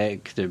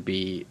music, there'd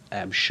be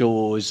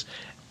shows.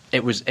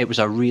 It was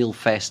a real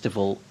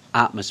festival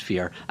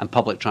atmosphere, and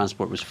public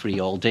transport was free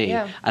all day.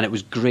 And it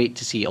was great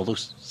to see, although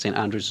St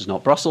Andrews is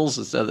not Brussels,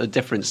 it's at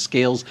different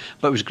scales,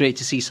 but it was great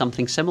to see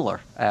something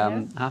similar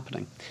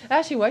happening. It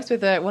actually works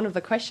with one of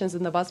the questions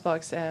in the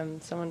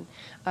BuzzBox. Someone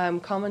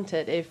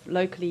commented if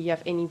locally you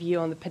have any view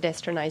on the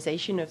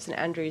pedestrianisation of St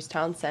Andrews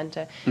town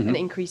centre and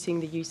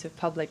increasing the use of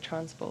public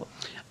transport.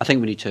 I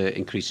think we need to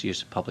increase the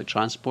use of public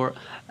transport.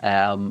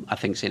 I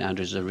think St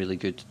Andrews is a really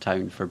good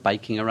town for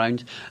biking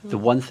around. The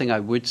one thing I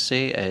would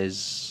say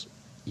is,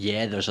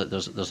 yeah, there's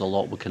a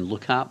lot we can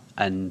look at,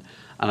 and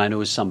I know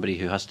as somebody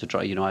who has to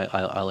drive, you know,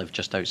 I live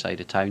just outside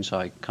of town, so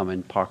I come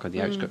and park on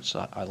the outskirts.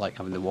 So I like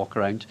having the walk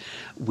around.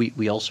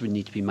 We also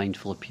need to be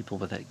mindful of people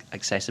with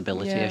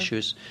accessibility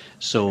issues.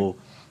 So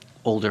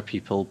older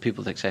people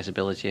with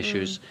accessibility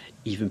issues,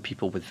 even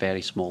people with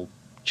very small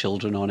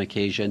children on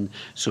occasion.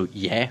 So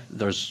yeah,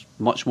 there's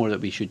much more that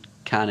we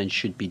can and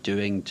should be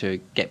doing to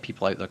get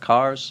people out of their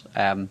cars,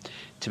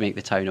 to make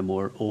the town a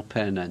more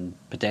open and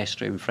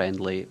pedestrian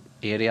friendly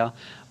area.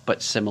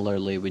 But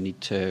similarly, we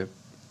need to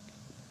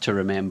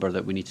remember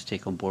that we need to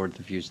take on board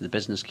the views of the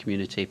business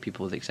community,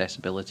 people with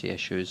accessibility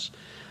issues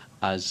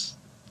as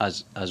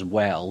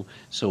well.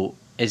 So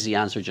is the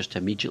answer just to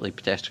immediately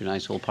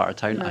pedestrianise the whole part of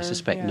town? No, I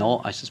suspect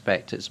not. I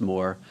suspect it's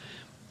more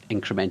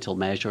incremental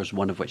measures,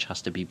 one of which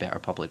has to be better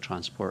public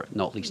transport,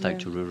 not least out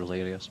to rural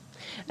areas.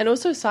 And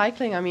also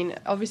cycling. I mean,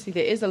 obviously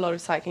there is a lot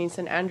of cycling in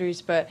St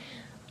Andrews, but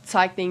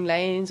cycling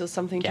lanes or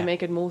something to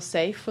make it more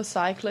safe for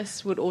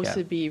cyclists would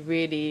also be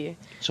really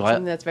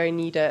something that's very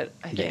needed,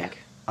 I think.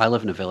 I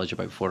live in a village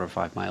about 4 or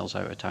 5 miles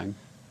out of town.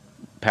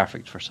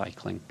 Perfect for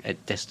cycling,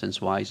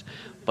 distance-wise,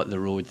 but the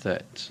road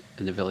that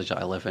in the village that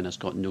I live in has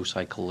got no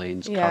cycle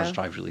lanes. Cars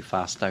drive really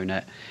fast down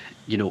it.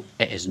 You know,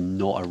 it is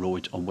not a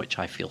road on which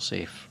I feel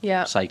safe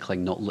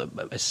cycling,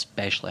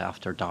 especially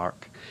after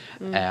dark.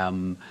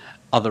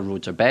 Other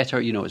roads are better.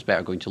 You know, it's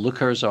better going to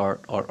Lookers or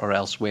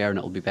elsewhere, and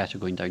it'll be better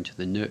going down to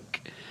the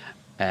Nook.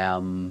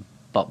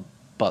 But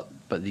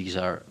these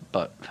are,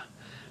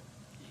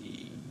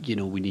 you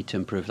know, we need to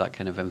improve that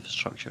kind of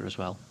infrastructure as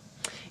well.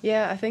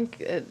 Yeah, I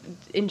think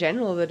in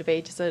general the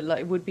debate is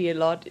it would be a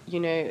lot, you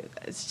know,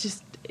 it's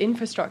just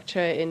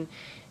infrastructure,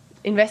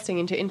 investing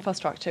into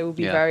infrastructure will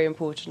be very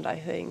important, I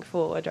think,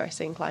 for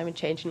addressing climate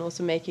change and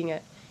also making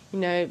it, you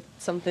know,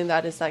 something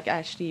that is like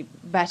actually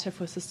better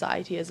for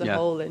society as a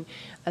whole and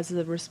as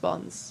a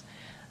response.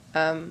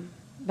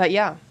 But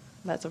yeah,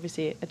 that's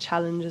obviously a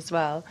challenge as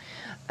well.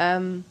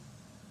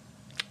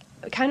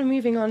 Kind of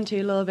moving on to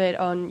a little bit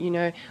on,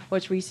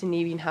 what's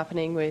recently been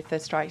happening with the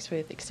strikes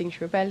with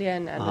Extinction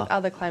Rebellion and with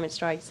other climate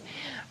strikes.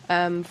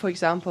 For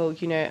example,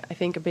 I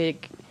think a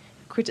big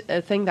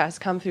thing that has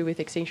come through with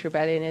Extinction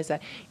Rebellion is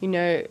that,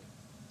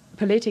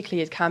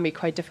 politically it can be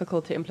quite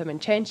difficult to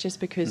implement change just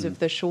because of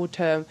the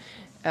short-term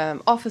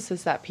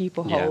offices that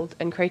people hold,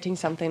 and creating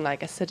something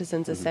like a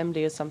citizens'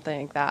 assembly or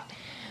something like that.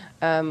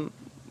 I'm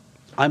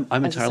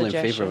entirely in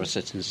favour of a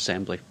citizens'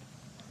 assembly.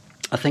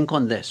 I think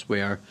on this,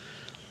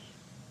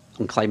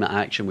 on climate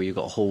action, where you've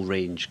got a whole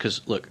range,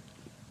 because look,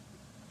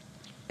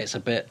 it's a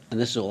bit, and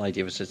this is the whole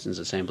idea of a citizens'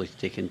 assembly, to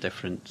take in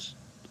different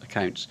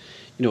accounts.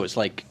 It's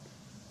like,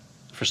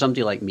 for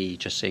somebody like me,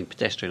 just saying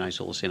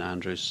pedestrianised all of St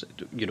Andrews,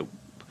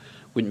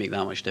 wouldn't make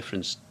that much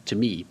difference to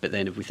me. But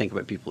then if we think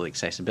about people with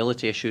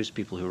accessibility issues,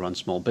 people who run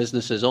small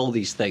businesses, all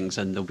these things,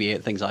 and there'll be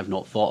things I've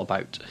not thought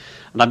about.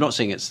 And I'm not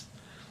saying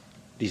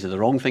these are the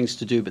wrong things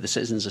to do, but the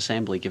Citizens'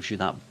 Assembly gives you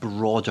that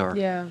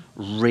broader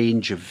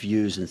range of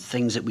views and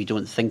things that we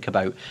don't think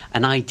about,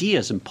 and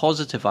ideas, and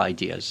positive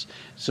ideas.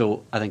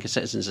 So I think a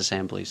Citizens'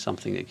 Assembly is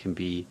something that can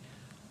be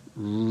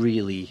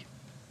really,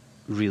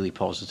 really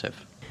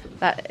positive.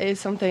 That is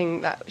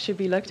something that should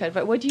be looked at.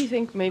 But what do you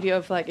think maybe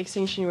of like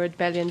Extinction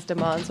Rebellion's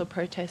demands or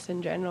protests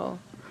in general?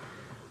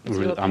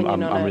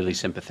 I'm really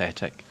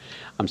sympathetic.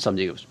 I'm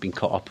somebody who's been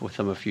caught up with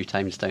them a few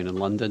times down in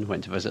London,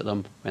 went to visit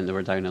them when they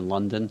were down in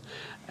London.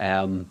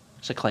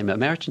 It's a climate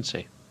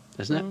emergency,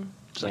 isn't it?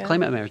 It's a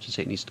climate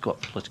emergency. It needs to go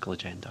up the political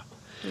agenda.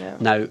 Yeah.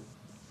 Now,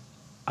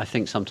 I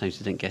think sometimes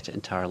they didn't get it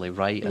entirely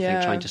right. I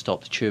think trying to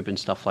stop the tube and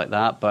stuff like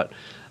that. But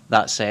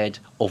that said,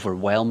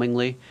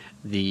 overwhelmingly,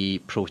 the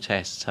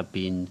protests have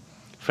been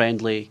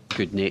friendly,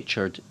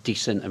 good-natured,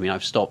 decent. I mean,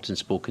 I've stopped and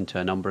spoken to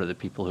a number of the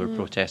people who are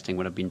protesting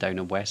when I've been down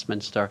in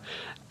Westminster.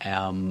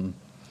 And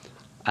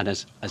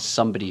as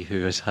somebody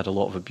who has had a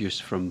lot of abuse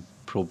from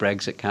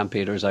pro-Brexit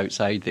campaigners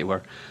outside, they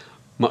were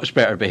much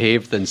better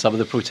behaved than some of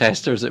the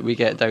protesters that we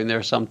get down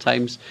there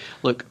sometimes.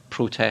 Look,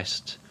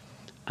 protest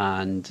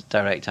and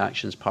direct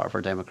action is part of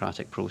our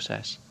democratic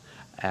process.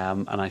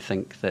 And I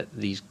think that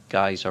these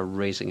guys are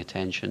raising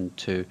attention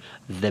to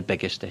the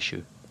biggest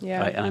issue.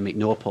 Yeah. Right? And I make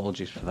no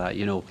apologies for that.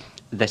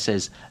 This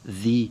is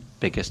the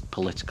biggest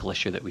political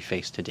issue that we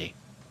face today.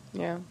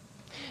 Yeah.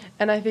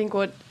 And I think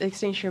what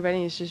Extinction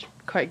Rebellion is just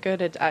quite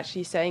good at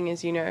actually saying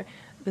is,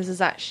 this is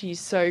actually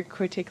so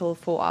critical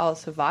for our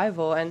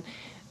survival. And,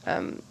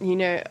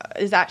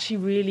 is actually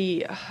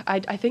really,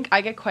 I think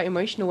I get quite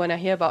emotional when I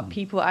hear about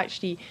people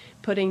actually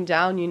putting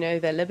down,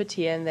 their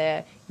liberty and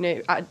their,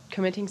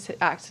 committing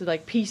acts of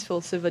like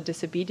peaceful civil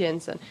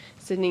disobedience and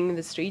sitting in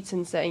the streets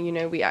and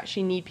saying, we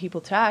actually need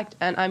people to act.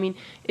 And I mean,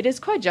 it is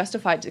quite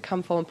justified to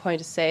come from a point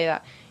to say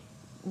that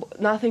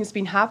nothing's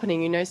been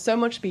happening, so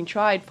much been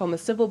tried from a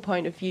civil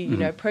point of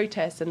view,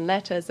 protests and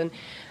letters and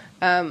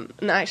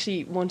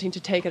actually wanting to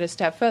take it a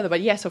step further.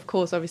 But yes, of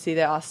course, obviously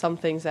there are some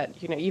things that,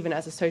 even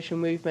as a social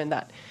movement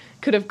that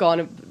could have gone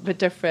a bit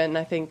different. And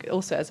I think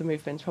also as a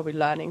movement, probably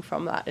learning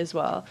from that as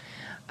well.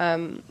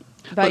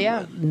 But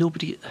yeah.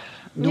 Nobody's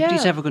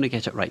ever going to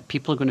get it right.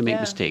 People are going to make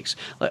mistakes.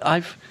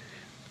 Like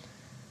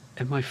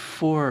in my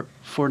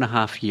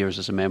 4.5 years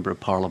as a member of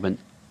Parliament,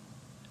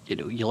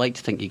 you like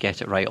to think you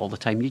get it right all the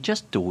time. You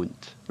just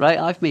don't, right?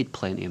 I've made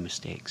plenty of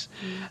mistakes.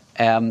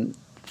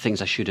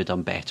 Things I should have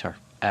done better.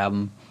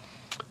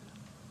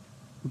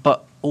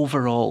 But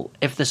overall,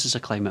 if this is a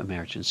climate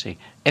emergency,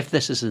 if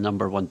this is the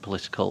number one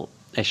political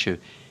issue,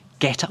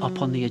 get it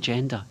up on the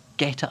agenda.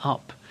 Get it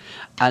up.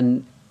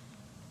 And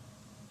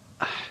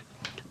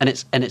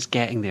it's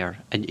getting there.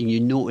 And you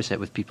notice it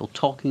with people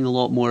talking a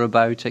lot more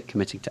about it,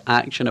 committing to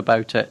action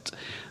about it.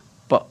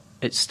 But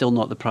it's still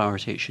not the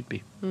priority it should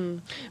be.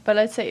 But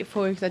let's say,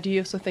 for example, do you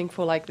also think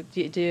for like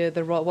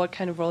the role, what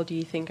kind of role do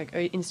you think like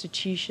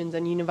institutions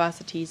and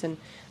universities and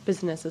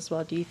business as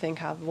well, do you think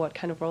what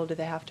kind of role do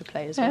they have to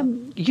play as well?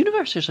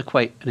 Universities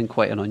are in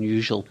quite an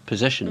unusual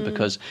position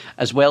because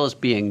as well as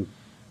being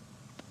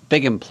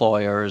big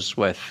employers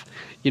with,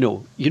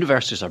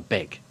 universities are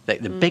big.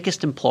 The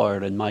biggest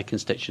employer in my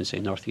constituency,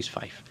 North East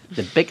Fife,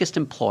 the biggest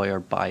employer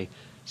by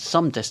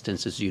some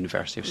distance is the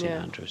University of St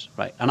Andrews,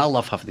 right? And I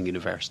love having the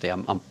university.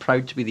 I'm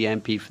proud to be the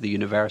MP for the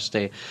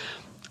university.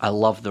 I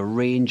love the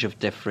range of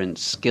different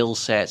skill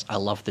sets. I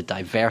love the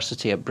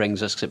diversity it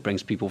brings us because it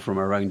brings people from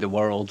around the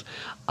world.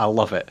 I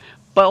love it.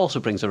 But it also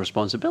brings a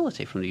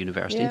responsibility from the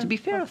university. Yeah, and to be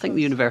fair, I think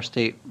the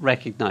university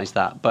recognise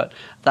that. But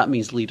that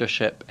means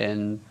leadership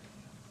in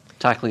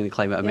tackling the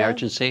climate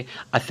emergency.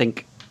 I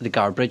think the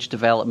Gower Bridge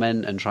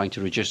development and trying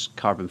to reduce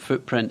carbon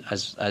footprint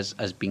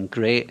has been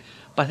great.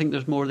 But I think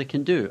there's more they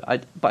can do.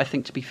 But I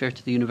think, to be fair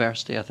to the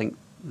university, I think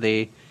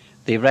they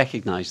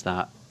recognise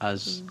that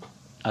as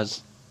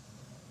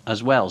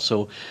well.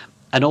 So,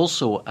 and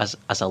also as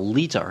a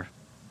leader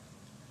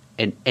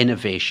in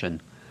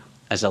innovation,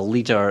 as a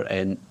leader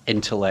in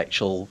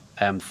intellectual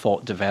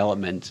thought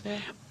development,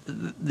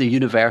 the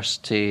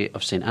University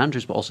of St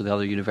Andrews, but also the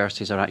other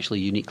universities, are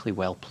actually uniquely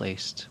well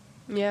placed.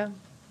 Yeah,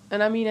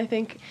 and I mean, I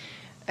think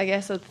I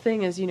guess the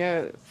thing is,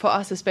 for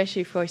us,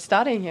 especially if we're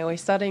studying here, we're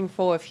studying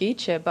for a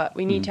future, but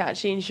we need to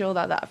actually ensure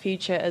that that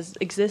future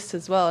exists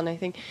as well. And I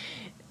think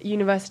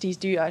universities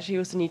do actually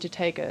also need to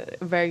take a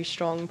very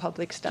strong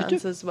public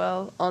stance as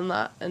well on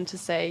that, and to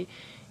say,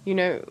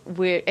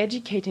 we're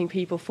educating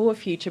people for a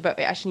future, but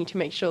we actually need to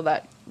make sure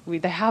that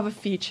they have a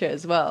future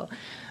as well.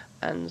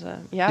 And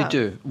They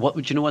do. What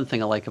do you know? One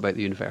thing I like about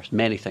the university,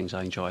 many things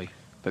I enjoy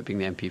about being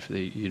the MP for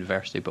the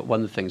university, but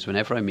one of the things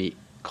whenever I meet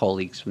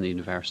colleagues from the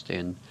university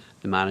and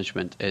the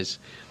management is,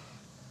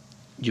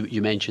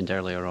 you mentioned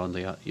earlier on,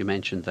 Leah, you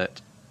mentioned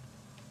that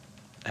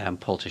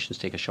politicians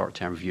take a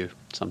short-term view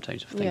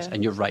sometimes of things,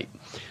 and you're right.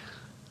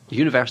 The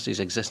university's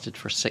existed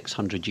for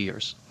 600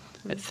 years.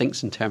 It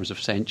thinks in terms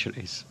of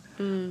centuries.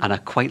 And I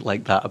quite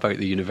like that about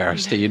the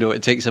university.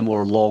 It takes a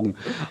more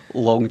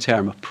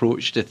long-term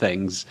approach to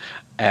things.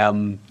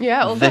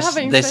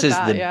 This is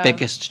the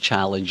biggest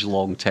challenge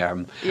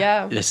long-term.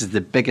 Yeah. This is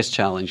the biggest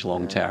challenge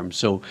long-term.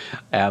 So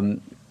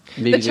maybe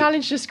the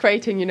challenge is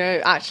creating,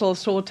 actual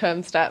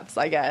short-term steps,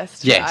 I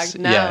guess. Yes.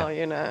 Now,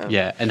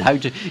 Yeah. And how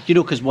to,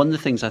 because one of the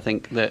things I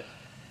think that,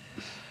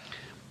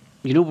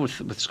 with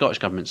the Scottish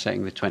Government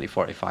setting the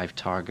 2045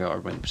 target, or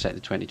when we set the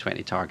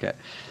 2020 target,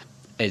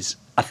 is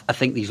I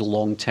think these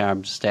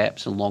long-term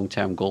steps and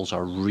long-term goals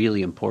are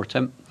really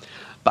important.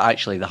 But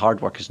actually, the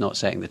hard work is not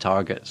setting the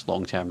targets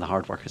long-term. The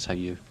hard work is how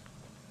you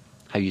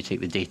take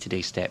the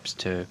day-to-day steps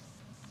to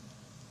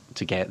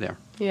get there.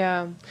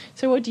 Yeah.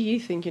 So what do you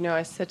think,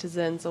 as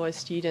citizens or as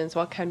students,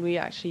 what can we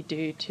actually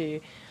do to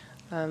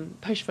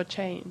push for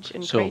change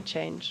and create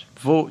change?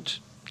 Vote.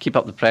 Keep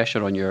up the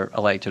pressure on your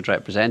elected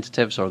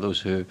representatives or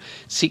those who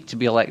seek to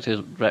be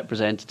elected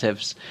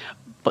representatives.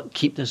 But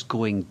keep this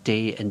going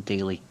day and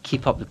daily.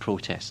 Keep up the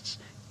protests.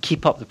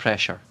 Keep up the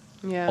pressure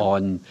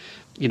on,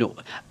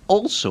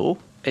 Also,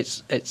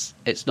 it's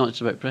not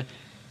just about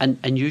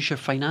and use your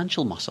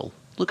financial muscle.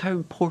 Look how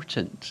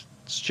important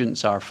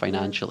students are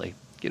financially.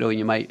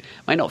 You might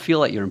not feel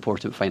like you're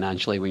important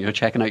financially when you're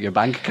checking out your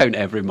bank account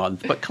every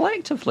month, but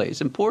collectively,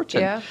 it's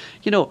important. Yeah.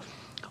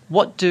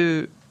 What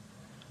do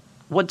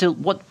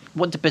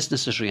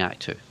businesses react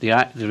to? They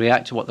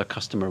react to what their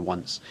customer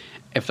wants.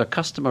 If their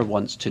customer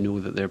wants to know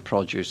that their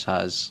produce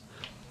has,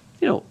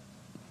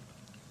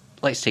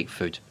 let's take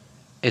food.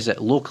 Is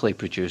it locally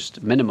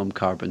produced, minimum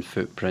carbon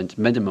footprint,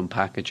 minimum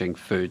packaging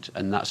food,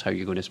 and that's how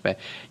you're going to spend?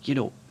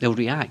 They'll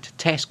react.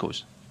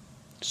 Tesco's.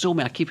 So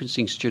many. I keep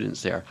seeing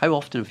students there. How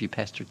often have you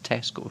pestered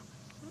Tesco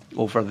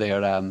over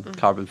their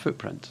carbon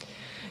footprint?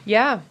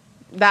 Yeah.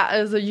 That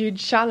is a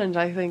huge challenge,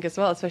 I think, as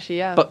well, especially,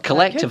 But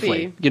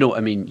collectively,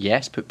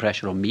 yes, put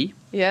pressure on me.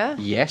 Yeah.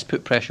 Yes,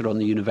 put pressure on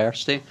the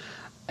university.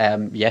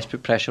 Yes,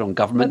 put pressure on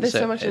government. But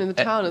there's so much in the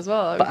town as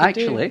well. But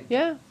actually,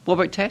 what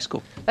about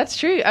Tesco? That's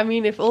true. I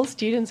mean, if all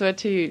students were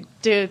to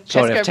do a Tesco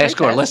Sorry, if Tesco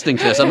protest. are listening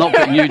to this, I'm not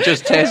putting you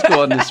just Tesco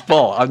on the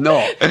spot. I'm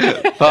not.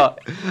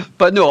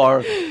 But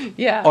no,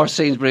 or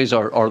Sainsbury's,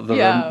 or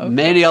there are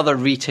many other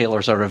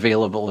retailers are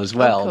available as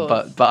well.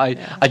 But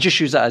I just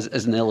use that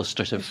as an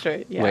illustrative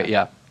way.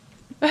 Yeah.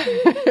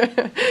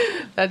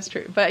 That's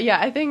true. But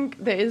I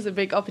think there is a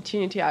big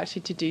opportunity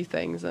actually to do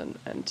things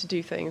and to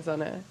do things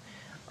on a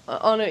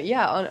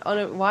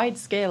wide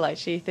scale.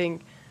 Actually, I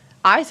think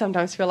I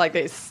sometimes feel like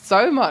there's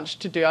so much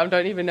to do. I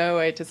don't even know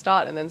where to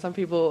start. And then some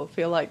people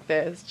feel like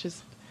there's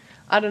just,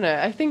 I don't know.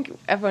 I think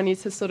everyone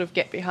needs to sort of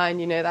get behind,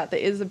 that there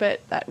is a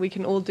bit that we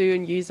can all do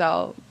and use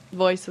our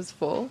voices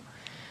for.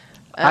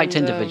 Act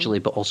individually,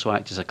 but also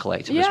act as a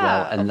collective as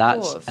well.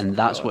 And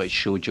that's what it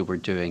showed you were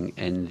doing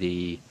in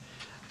the.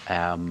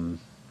 And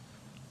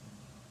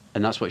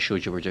that's what it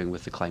showed you were doing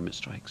with the climate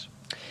strikes.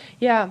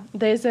 Yeah,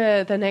 there's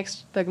the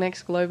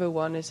next global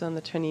one is on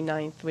the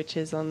 29th, which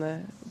is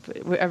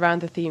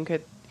around the theme,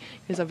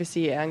 because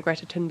obviously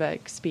Greta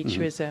Thunberg's speech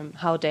was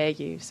 "How dare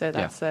you?" So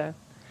that's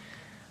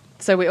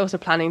so we're also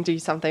planning to do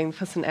something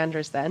for St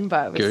Andrews then,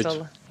 but we're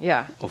still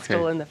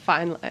still in the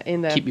final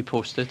keep me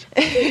posted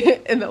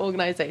in the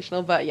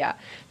organisational, but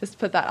just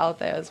put that out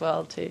there as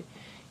well to.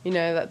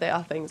 That there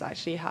are things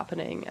actually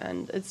happening,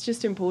 and it's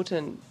just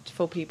important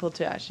for people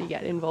to actually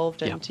get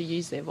involved and to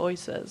use their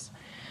voices,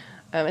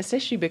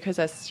 especially because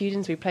as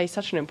students we play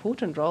such an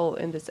important role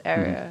in this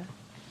area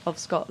of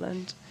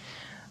Scotland.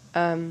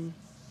 I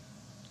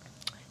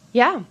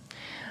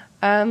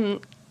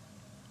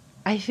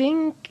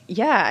think,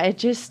 I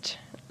just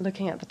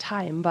looking at the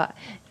time, but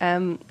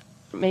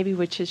maybe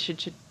we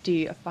should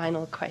do a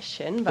final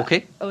question.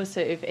 But also,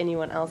 if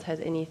anyone else has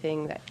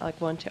anything that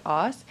want to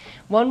ask.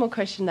 One more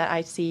question that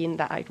I've seen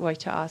that I'd like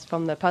to ask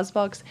from the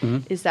Puzzbox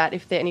is that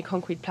if there are any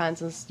concrete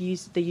plans on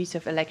the use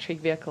of electric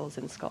vehicles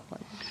in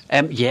Scotland.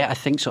 I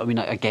think so. I mean,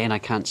 again, I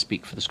can't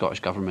speak for the Scottish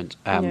Government,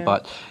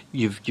 but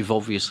you've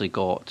obviously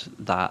got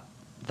that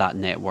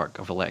network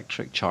of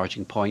electric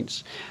charging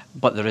points,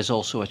 but there is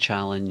also a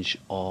challenge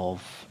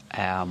of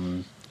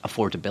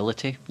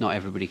affordability. Not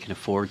everybody can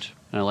afford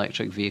an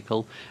electric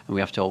vehicle, and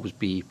we have to always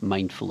be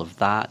mindful of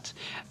that.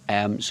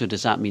 So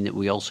does that mean that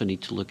we also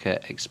need to look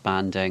at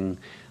expanding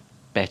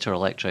better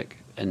electric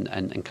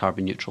and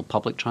carbon neutral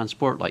public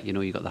transport? Like,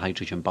 you've got the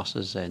hydrogen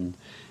buses in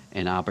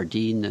in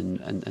Aberdeen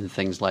and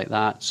things like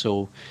that.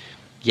 So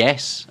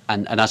yes,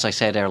 and as I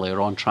said earlier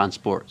on,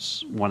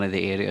 transport's one of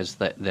the areas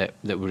that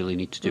we really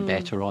need to do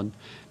better on,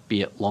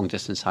 be it long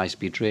distance high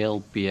speed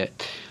rail, be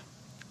it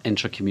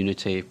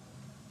intra-community,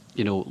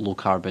 low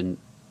carbon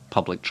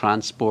public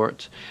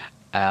transport.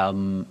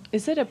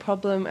 Is it a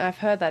problem? I've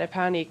heard that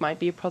apparently it might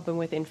be a problem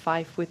within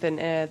Fife, within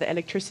the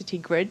electricity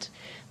grid,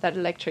 that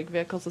electric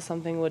vehicles or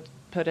something would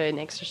put an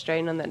extra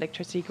strain on the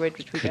electricity grid,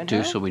 which we Could don't do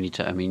have. so. We need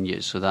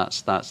to. So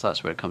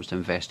that's where it comes to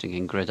investing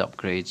in grid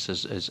upgrades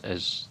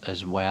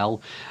as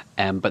well.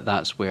 But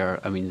that's where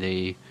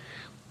the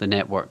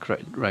network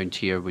round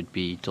here would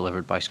be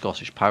delivered by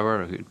Scottish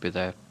Power, who would be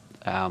the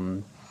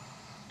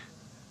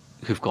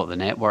who've got the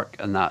network,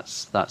 and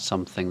that's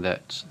something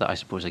that I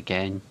suppose,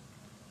 again,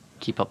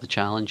 keep up the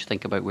challenge.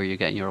 Think about where you're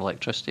getting your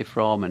electricity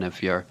from, and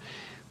if you're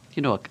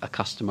a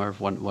customer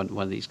of one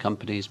of these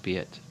companies, be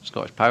it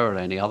Scottish Power or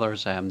any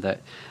others, that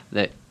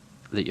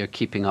you're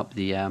keeping up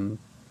the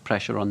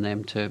pressure on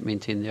them to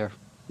maintain their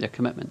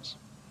commitments.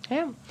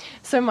 Yeah.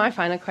 So my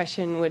final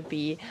question would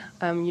be,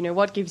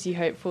 what gives you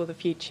hope for the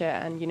future,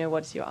 and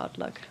what's your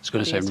outlook? It's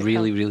going to sound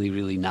really, really,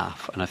 really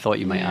naff, and I thought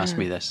you might ask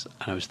me this,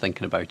 and I was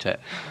thinking about it.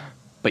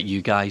 But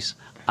you guys,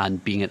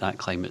 and being at that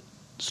climate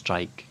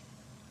strike,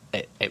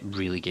 it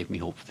really gave me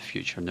hope for the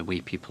future, and the way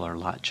people are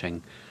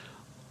latching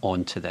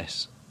onto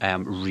this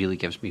really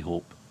gives me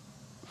hope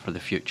for the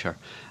future.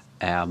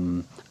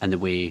 And the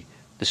way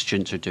the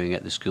students are doing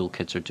it, the school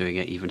kids are doing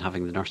it, even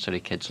having the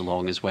nursery kids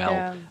along as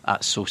well,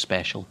 that's so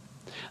special.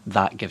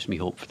 That gives me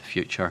hope for the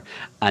future.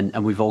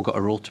 And we've all got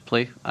a role to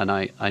play, and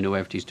I know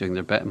everybody's doing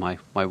their bit. My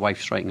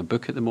wife's writing a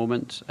book at the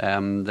moment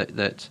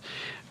that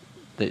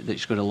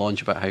she's going to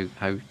launch about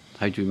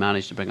how do we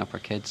manage to bring up our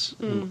kids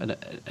in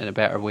a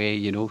better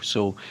way,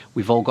 So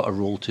we've all got a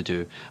role to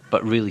do,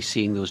 but really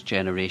seeing those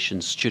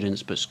generations,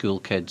 students, but school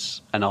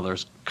kids and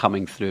others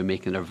coming through,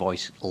 making their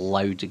voice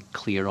loud and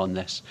clear on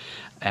this,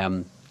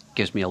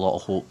 gives me a lot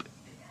of hope.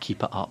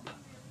 Keep it up.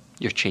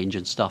 You're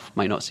changing stuff.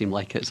 Might not seem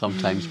like it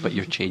sometimes, but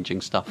you're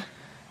changing stuff.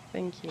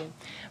 Thank you.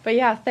 But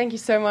yeah, thank you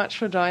so much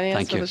for joining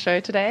us for the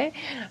show today,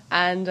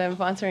 and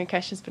for answering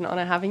questions. It's been an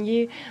honour having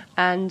you.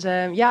 And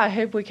I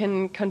hope we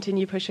can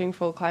continue pushing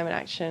for climate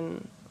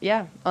action,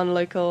 on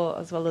local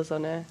as well as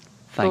on a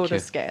broader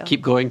scale.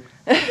 Keep going.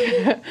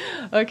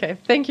 Okay,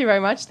 thank you very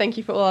much. Thank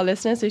you for all our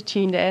listeners who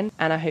tuned in,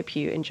 and I hope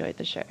you enjoyed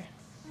the show.